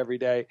all day, every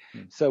day,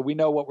 so we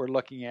know what we're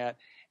looking at.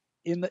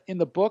 In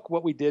the book,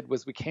 what we did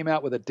was we came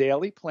out with a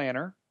daily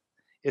planner.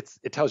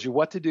 It tells you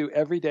what to do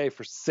every day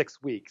for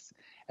 6 weeks.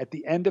 At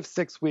the end of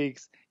 6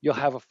 weeks, you'll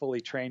have a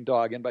fully trained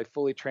dog. And by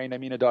fully trained, I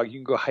mean a dog you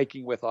can go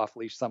hiking with off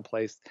leash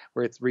someplace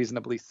where it's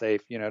reasonably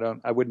safe.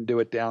 I wouldn't do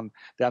it down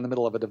the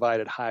middle of a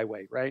divided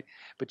highway, right?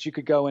 But you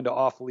could go into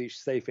off leash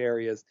safe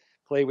areas,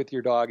 play with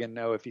your dog, and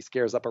know if he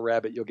scares up a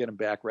rabbit, you'll get him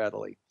back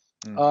readily.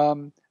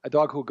 A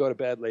dog who will go to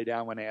bed, lay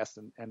down when asked,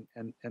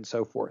 and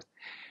so forth.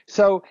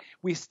 So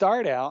we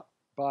start out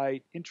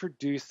by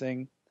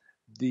introducing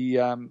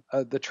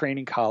the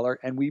training collar,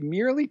 and we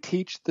merely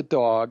teach the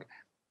dog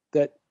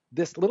that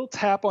this little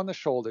tap on the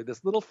shoulder,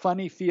 this little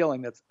funny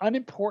feeling that's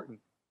unimportant,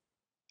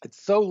 it's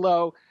so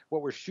low,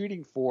 what we're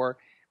shooting for,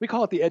 we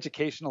call it the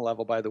educational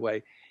level, by the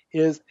way,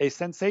 is a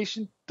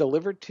sensation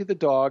delivered to the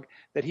dog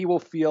that he will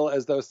feel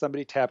as though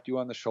somebody tapped you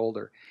on the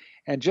shoulder.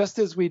 And just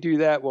as we do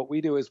that, what we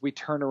do is we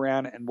turn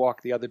around and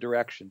walk the other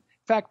direction.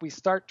 In fact, we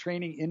start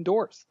training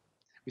indoors.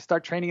 We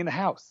start training in the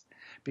house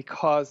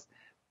because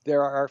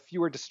there are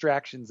fewer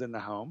distractions in the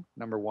home,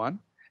 number one.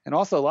 And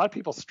also, a lot of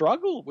people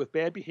struggle with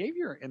bad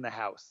behavior in the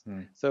house.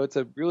 So it's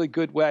a really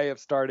good way of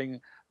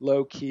starting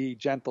low-key,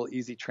 gentle,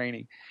 easy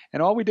training.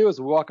 And all we do is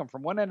we walk them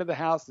from one end of the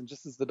house, and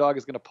just as the dog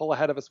is going to pull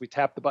ahead of us, we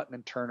tap the button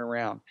and turn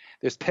around.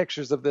 There's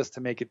pictures of this to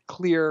make it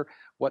clear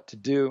what to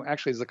do.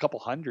 Actually, there's a couple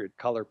hundred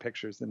color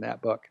pictures in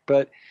that book.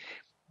 But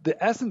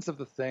the essence of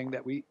the thing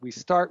that we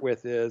start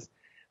with is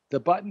the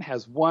button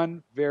has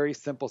one very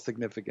simple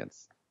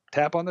significance.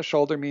 Tap on the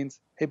shoulder means,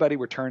 hey, buddy,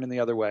 we're turning the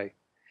other way.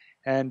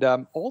 And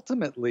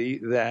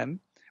ultimately, then,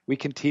 we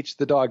can teach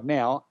the dog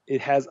now.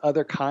 It has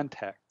other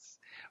contexts.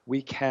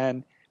 We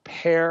can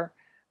pair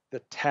the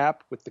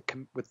tap with the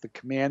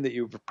command that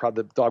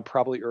the dog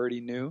probably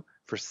already knew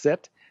for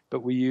sit,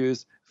 but we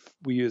use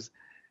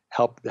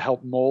help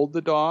mold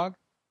the dog.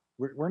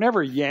 We're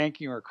never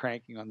yanking or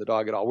cranking on the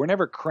dog at all. We're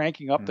never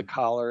cranking up the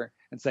collar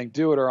and saying,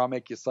 do it or I'll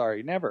make you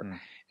sorry. Never.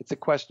 It's a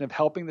question of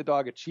helping the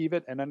dog achieve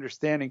it and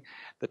understanding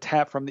the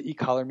tap from the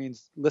e-collar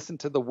means listen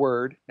to the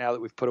word, now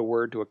that we've put a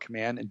word to a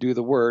command, and do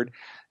the word.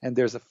 And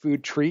there's a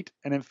food treat.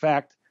 And in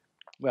fact,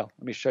 well,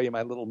 let me show you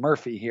my little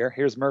Murphy here.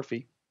 Here's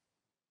Murphy.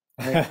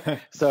 Right?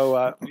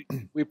 So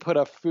we put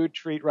a food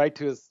treat right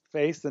to his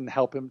face and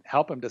help him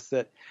to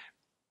sit.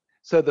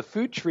 So the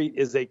food treat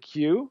is a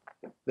cue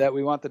that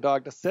we want the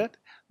dog to sit.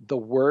 The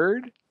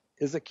word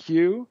is a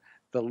cue.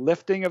 The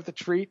lifting of the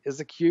treat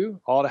is a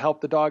cue, all to help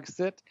the dog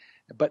sit.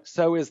 But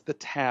so is the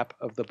tap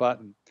of the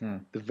button.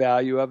 The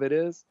value of it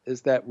is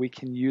that we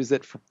can use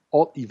it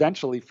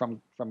eventually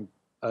from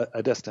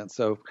a distance.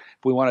 So if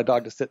we want a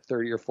dog to sit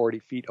 30 or 40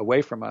 feet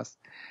away from us,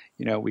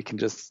 we can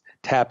just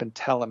tap and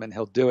tell him and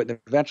he'll do it. And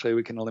eventually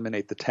we can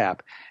eliminate the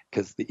tap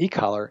because the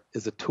e-collar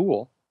is a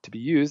tool to be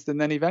used, and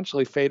then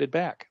eventually faded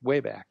back, way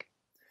back.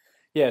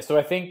 Yeah, so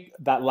I think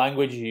that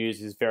language you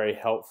use is very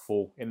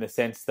helpful in the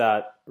sense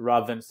that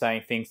rather than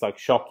saying things like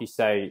shock, you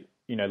say,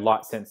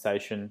 light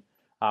sensation.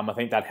 I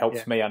think that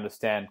helps me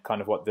understand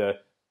kind of what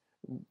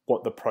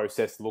the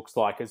process looks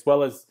like, as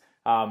well as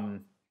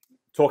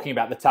talking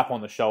about the tap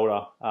on the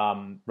shoulder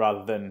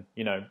rather than,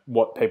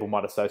 what people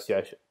might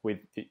associate with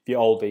the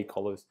old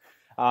e-collars.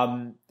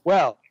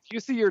 Well, if you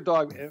see your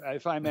dog,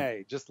 if I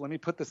may, just let me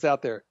put this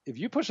out there. If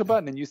you push a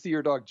button and you see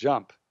your dog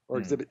jump or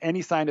exhibit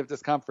any sign of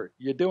discomfort,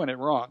 you're doing it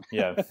wrong.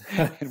 Yeah.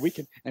 and we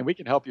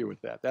can help you with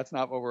that. That's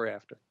not what we're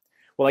after.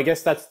 Well, I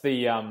guess that's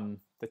the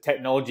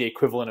technology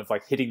equivalent of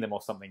like hitting them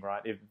or something,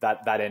 right? If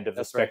that end of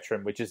the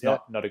spectrum, which is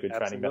not a good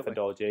training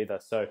methodology either.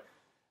 So,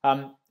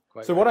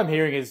 what I'm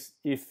hearing is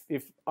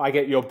if I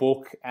get your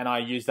book and I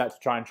use that to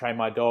try and train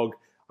my dog,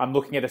 I'm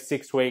looking at a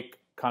 6-week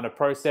kind of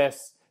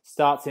process,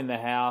 starts in the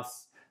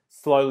house,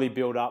 slowly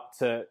build up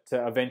to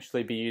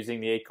eventually be using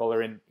the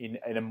e-collar in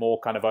a more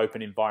kind of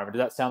open environment.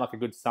 Does that sound like a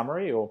good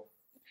summary? Or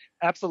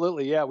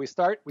absolutely, yeah. We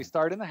start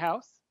in the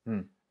house,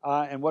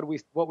 and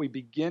what we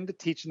begin to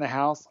teach in the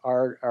house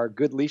are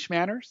good leash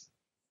manners.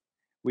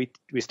 We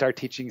start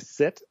teaching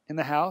sit in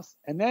the house,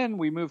 and then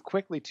we move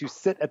quickly to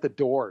sit at the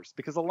doors,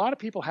 because a lot of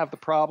people have the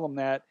problem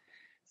that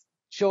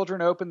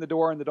children open the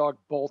door and the dog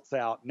bolts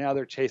out. Now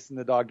they're chasing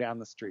the dog down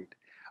the street.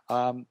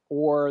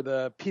 Or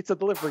the pizza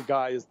delivery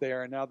guy is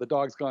there, and now the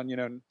dog's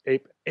gone,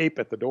 ape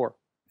at the door.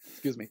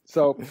 Excuse me.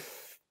 So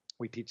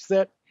we teach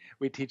sit.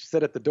 We teach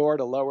sit at the door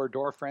to lower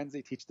door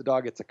frenzy, teach the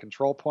dog it's a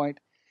control point.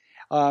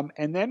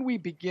 And then we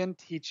begin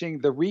teaching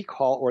the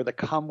recall, or the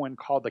come when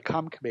called, the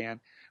come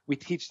command. We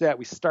teach that.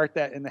 We start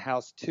that in the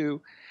house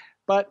too.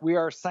 But we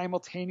are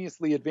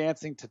simultaneously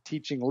advancing to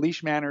teaching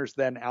leash manners,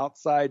 then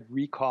outside,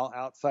 recall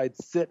outside,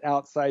 sit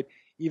outside,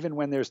 even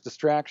when there's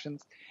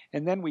distractions.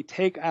 And then we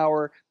take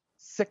our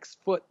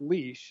 6-foot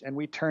leash and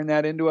we turn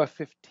that into a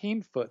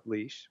 15-foot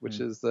leash, which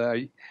is, are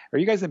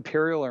you guys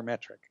imperial or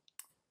metric?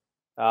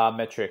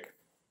 Metric.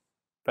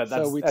 But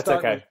that's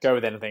okay. Go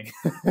with anything.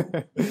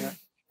 Yeah.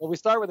 Well, we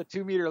start with a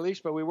 2-meter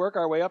leash, but we work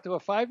our way up to a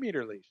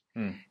 5-meter leash.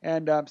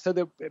 And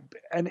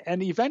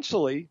and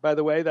eventually, by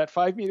the way, that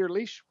 5-meter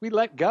leash, we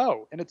let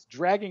go and it's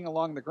dragging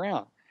along the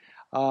ground.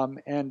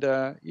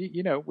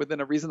 Within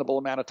a reasonable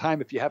amount of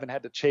time, if you haven't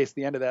had to chase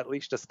the end of that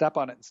leash to step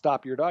on it and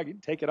stop your dog, you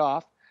can take it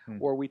off.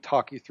 Or we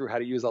talk you through how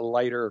to use a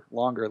lighter,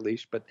 longer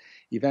leash, but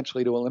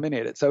eventually to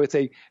eliminate it. So it's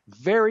a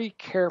very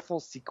careful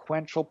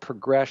sequential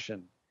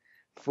progression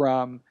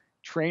from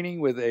training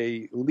with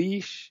a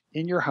leash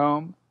in your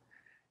home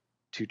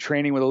to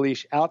training with a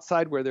leash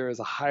outside where there is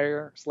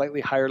a slightly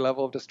higher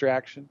level of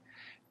distraction,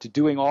 to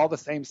doing all the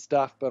same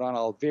stuff but on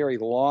a very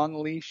long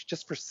leash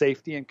just for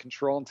safety and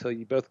control until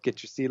you both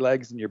get your sea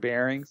legs and your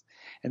bearings.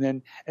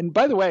 And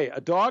by the way, a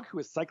dog who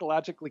is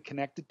psychologically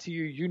connected to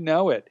you, you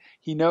know it.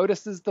 He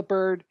notices the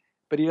bird,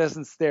 but he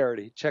doesn't stare at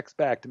it. He checks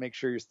back to make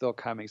sure you're still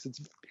coming. So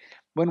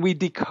when we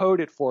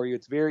decode it for you,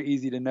 it's very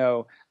easy to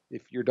know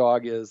if your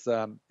dog is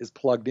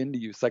plugged into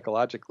you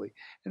psychologically.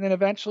 And then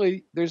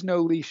eventually there's no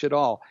leash at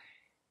all.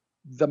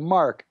 The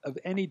mark of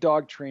any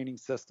dog training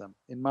system,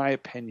 in my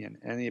opinion,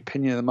 and the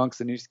opinion of the monks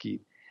of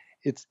Newskeet,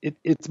 it's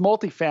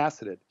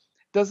multifaceted.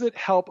 Does it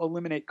help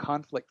eliminate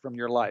conflict from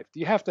your life?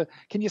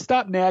 Can you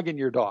stop nagging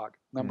your dog?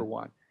 Number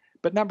one.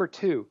 But number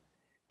two,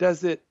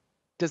 does it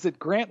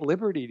grant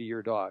liberty to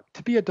your dog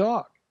to be a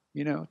dog,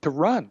 to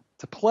run,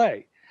 to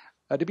play,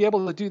 to be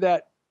able to do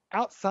that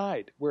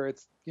outside where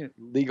it's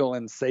legal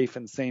and safe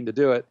and sane to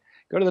do it?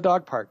 Go to the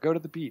dog park, go to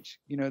the beach.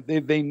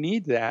 They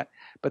need that,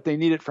 but they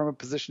need it from a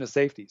position of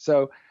safety.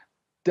 So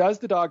does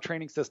the dog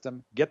training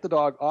system get the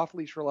dog off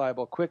leash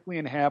reliable quickly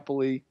and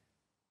happily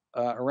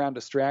around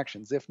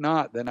distractions? If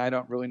not, then I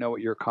don't really know what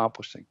you're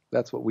accomplishing.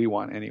 That's what we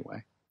want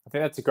anyway. I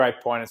think that's a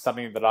great point, and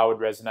something that I would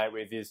resonate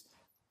with is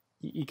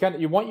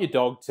you want your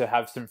dog to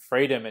have some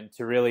freedom and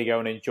to really go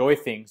and enjoy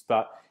things.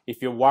 But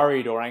if you're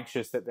worried or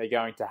anxious that they're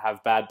going to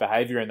have bad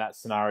behavior in that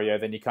scenario,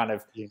 then you kind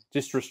of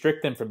just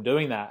restrict them from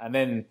doing that. And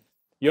then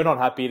you're not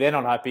happy, they're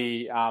not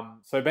happy.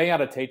 So being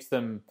able to teach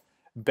them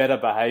better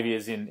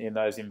behaviors in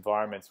those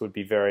environments would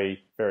be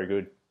very, very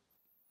good.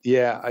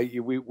 Yeah,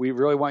 we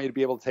really want you to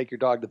be able to take your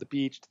dog to the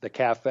beach, to the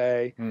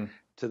cafe,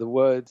 to the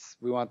woods.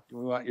 We want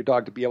your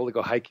dog to be able to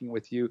go hiking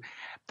with you.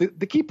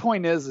 The key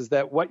point is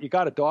that what you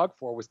got a dog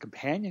for was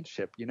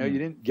companionship. You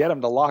didn't get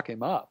him to lock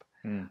him up.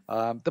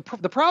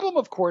 The problem,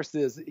 of course,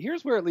 is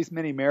here's where at least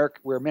many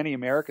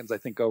Americans I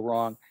think go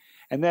wrong.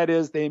 And that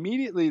is they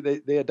immediately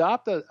they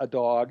adopt a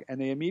dog and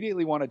they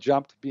immediately want to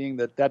jump to being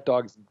that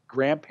dog's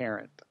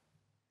grandparent.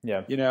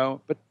 Yeah.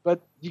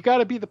 But you got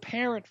to be the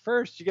parent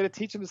first. You got to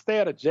teach them to stay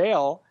out of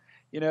jail,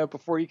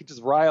 before you can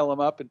just rile them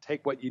up and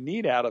take what you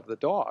need out of the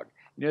dog.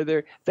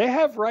 They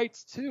have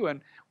rights too, and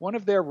one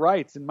of their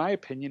rights, in my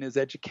opinion, is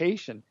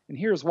education. And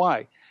here's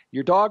why: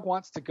 your dog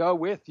wants to go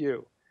with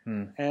you,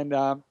 and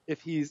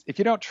if you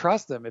don't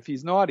trust him, if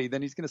he's naughty,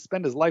 then he's going to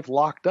spend his life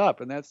locked up,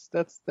 and that's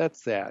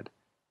sad.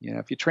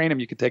 If you train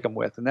him, you can take him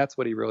with, and that's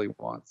what he really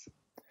wants.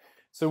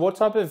 So what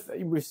type of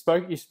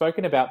you've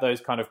spoken about those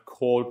kind of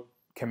core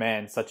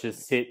commands such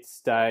as sit,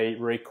 stay,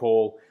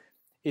 recall.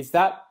 Is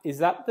that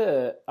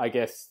the, I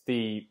guess,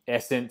 the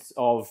essence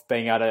of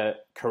being able to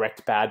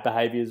correct bad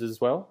behaviors as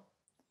well?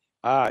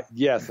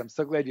 Yes, I'm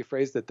so glad you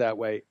phrased it that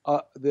way.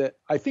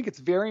 I think it's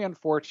very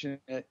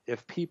unfortunate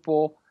if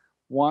people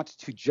want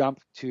to jump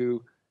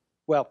to,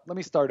 well, let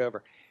me start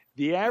over.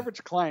 The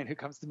average client who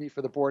comes to me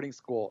for the boarding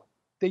school,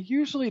 they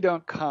usually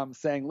don't come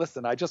saying,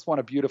 listen, I just want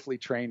a beautifully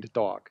trained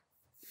dog.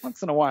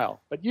 Once in a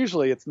while, but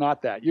usually it's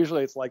not that.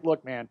 Usually it's like,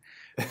 look, man,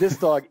 this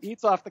dog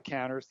eats off the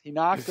counters. He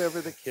knocks over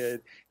the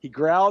kid. He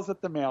growls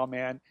at the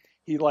mailman.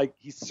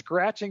 He's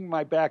scratching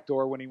my back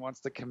door when he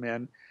wants to come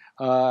in.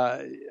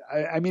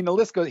 I mean, the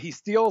list goes. He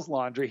steals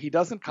laundry. He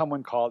doesn't come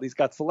when called. He's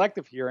got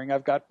selective hearing.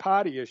 I've got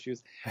potty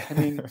issues. I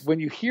mean,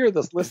 when you hear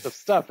this list of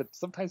stuff, it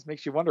sometimes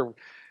makes you wonder,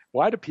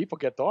 why do people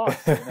get dogs?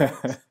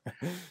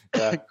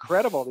 It's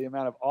incredible the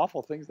amount of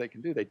awful things they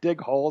can do. They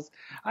dig holes.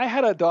 I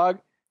had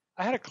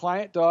a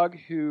client dog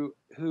who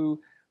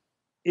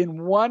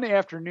in one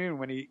afternoon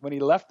when he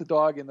left the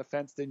dog in the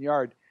fenced-in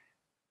yard,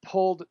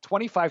 pulled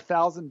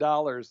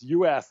 $25,000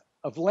 US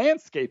of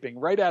landscaping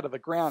right out of the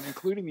ground,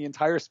 including the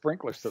entire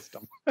sprinkler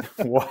system.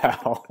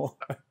 Wow.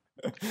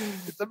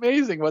 It's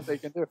amazing what they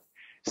can do.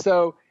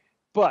 So,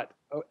 by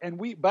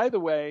the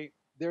way,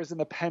 there's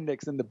an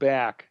appendix in the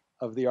back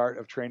of The Art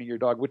of Training Your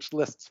Dog, which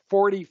lists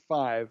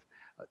 45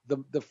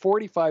 the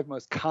 45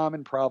 most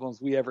common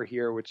problems we ever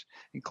hear, which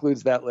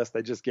includes that list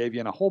I just gave you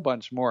and a whole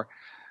bunch more.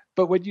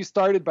 But what you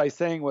started by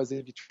saying was,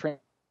 if you train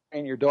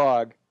your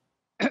dog,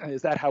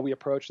 is that how we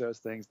approach those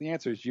things? The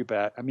answer is you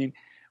bet. I mean,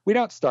 we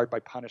don't start by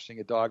punishing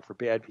a dog for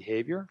bad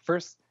behavior.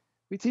 First,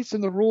 we teach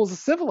them the rules of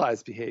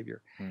civilized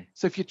behavior.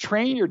 So if you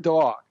train your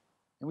dog,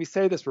 and we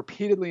say this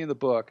repeatedly in the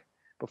book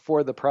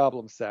before the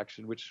problem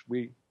section, which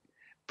we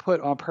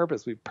put on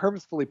purpose, we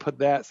purposefully put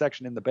that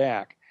section in the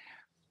back.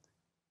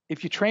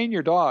 If you train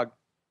your dog,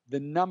 the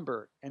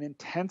number and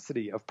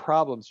intensity of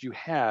problems you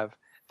have,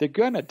 they're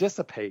going to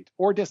dissipate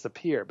or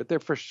disappear, but they're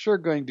for sure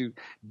going to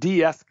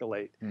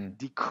de-escalate,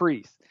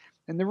 decrease.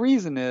 And the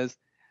reason is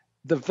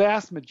the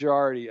vast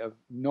majority of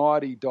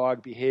naughty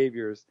dog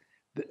behaviors,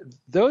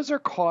 those are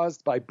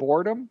caused by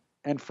boredom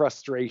and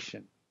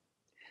frustration,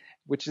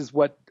 which is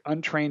what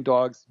untrained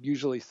dogs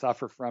usually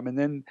suffer from. And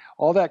then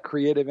all that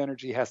creative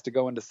energy has to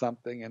go into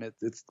something, and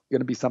it's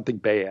going to be something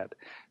bad.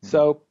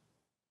 So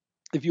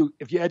if you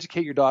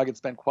educate your dog and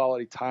spend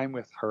quality time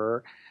with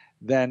her,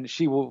 then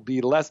she will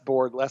be less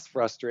bored, less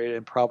frustrated,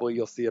 and probably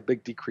you'll see a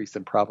big decrease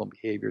in problem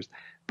behaviors.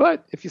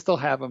 But if you still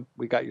have them,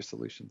 we got your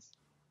solutions.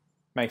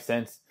 Makes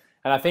sense.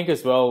 And I think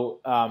as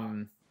well,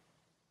 I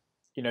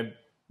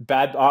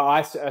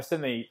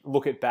certainly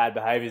look at bad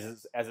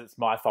behaviors as it's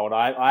my fault.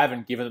 I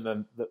haven't given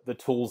them the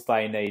tools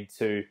they need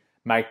to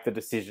make the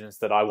decisions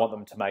that I want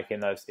them to make in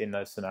those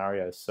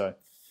scenarios. So,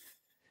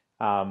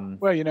 well,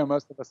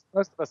 most of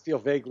us feel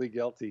vaguely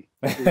guilty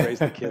if we raise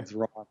the kids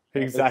wrong.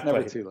 Exactly.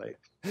 It's never too late.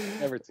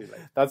 Never too late.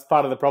 That's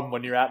part of the problem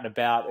when you're out and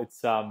about.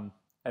 It's and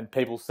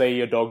people see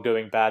your dog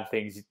doing bad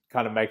ththings. It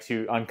kind of makes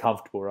you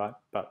uncomfortable, right?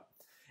 But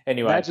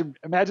anyway,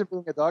 imagine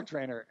being a dog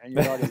trainer and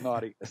your dog is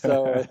naughty.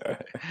 So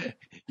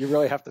you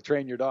really have to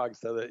train your dog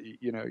so that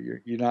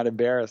you're not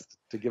embarrassed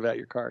to give out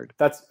your card.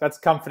 That's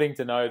comforting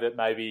to know that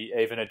maybe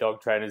even a dog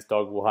trainer's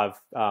dog will have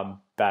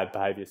bad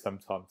behavior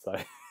sometimes. So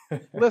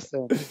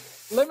listen,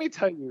 let me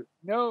tell you,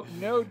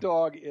 no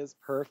dog is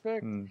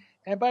perfect,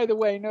 and by the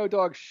way, no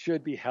dog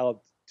should be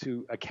held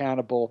to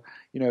accountable,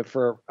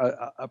 for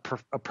a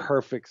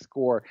perfect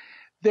score.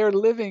 They're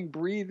living,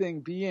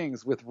 breathing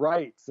beings with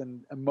rights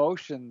and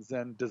emotions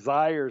and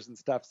desires and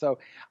stuff. So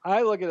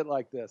I look at it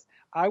like this.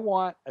 I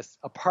want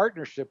a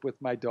partnership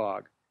with my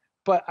dog,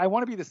 but I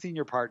want to be the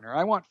senior partner.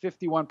 I want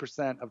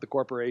 51% of the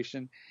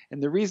corporation.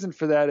 And the reason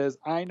for that is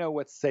I know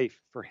what's safe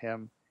for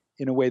him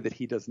in a way that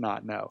he does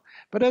not know.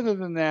 But other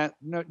than that,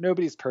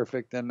 nobody's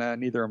perfect, and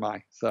neither am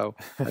I. So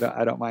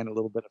I don't mind a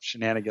little bit of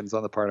shenanigans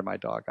on the part of my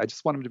dog. I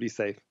just want him to be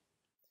safe.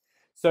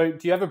 So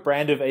do you have a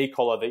brand of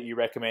e-collar that you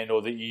recommend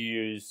or that you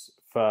use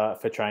for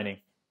training?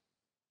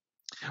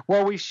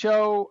 Well, we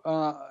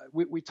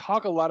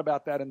talk a lot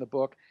about that in the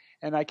book,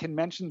 and I can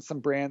mention some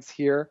brands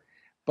here,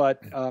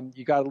 but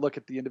you got to look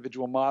at the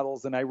individual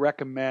models, and I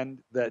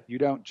recommend that you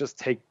don't just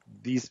take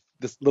this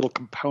little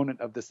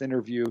component of this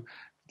interview.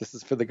 This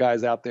is for the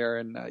guys out there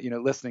and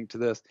listening to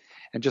this,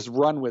 and just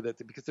run with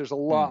it, because there's a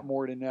lot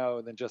more to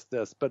know than just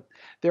this. But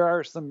there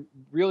are some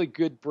really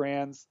good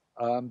brands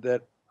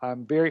that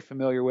I'm very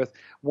familiar with.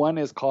 One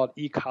is called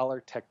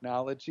E-Collar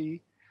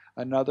Technology.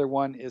 Another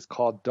one is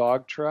called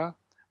Dogtra.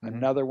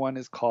 Another one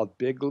is called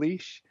Big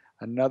Leash.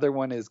 Another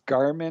one is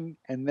Garmin.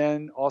 And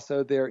then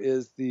also there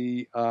is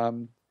the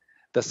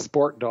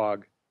Sport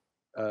Dog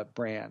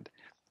brand.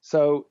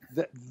 So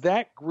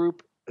that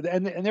group,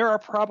 and there are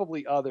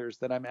probably others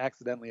that I'm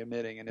accidentally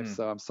omitting, and if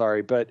so, I'm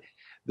sorry. But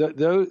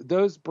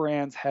those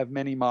brands have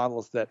many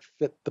models that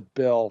fit the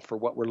bill for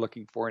what we're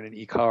looking for in an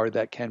e-collar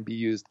that can be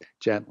used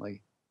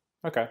gently.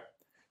 Okay.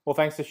 Well,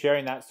 thanks for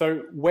sharing that.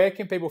 So where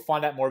can people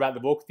find out more about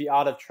the book?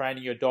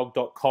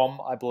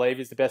 TheArtOfTrainingYourDog.com, I believe,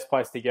 is the best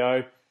place to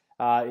go.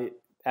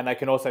 And they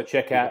can also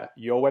check out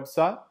your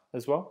website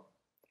as well.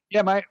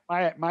 Yeah, my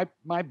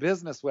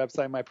business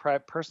website, my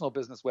personal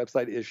business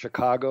website is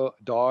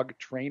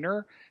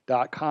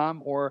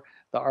chicagodogtrainer.com or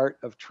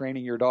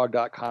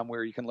theartoftrainingyourdog.com,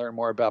 where you can learn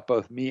more about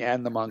both me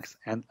and the monks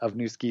and of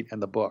New Skeet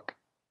and the book.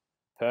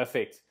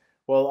 Perfect.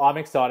 Well, I'm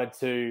excited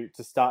to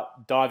start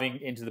diving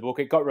into the book.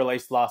 It got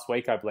released last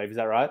week, I believe. Is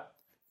that right?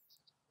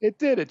 It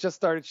did. It just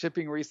started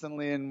shipping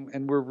recently,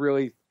 and we're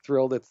really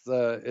thrilled. It's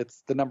the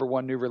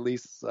 #1 new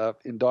release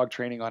in dog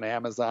training on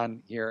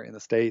Amazon here in the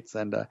States,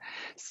 and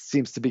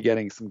seems to be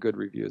getting some good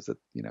reviews.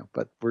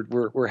 But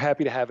we're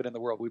happy to have it in the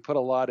world. We put a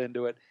lot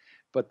into it,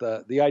 but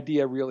the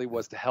idea really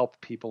was to help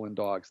people and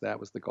dogs. That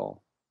was the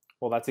goal.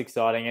 Well, that's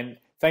exciting, and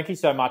thank you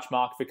so much,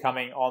 Mark, for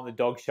coming on the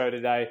Dog Show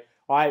today.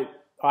 I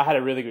had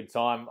a really good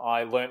time.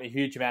 I learned a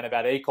huge amount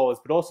about e-collars,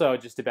 but also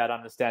just about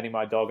understanding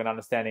my dog and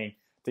understanding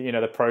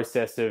the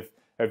process of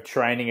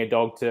training a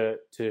dog to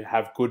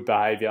have good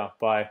behavior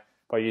by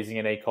using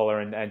an e-collar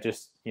and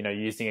just,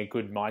 using a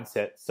good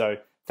mindset. So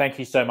thank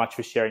you so much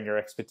for sharing your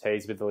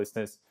expertise with the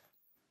listeners.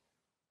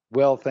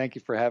 Well, thank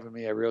you for having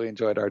me. I really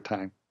enjoyed our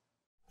time.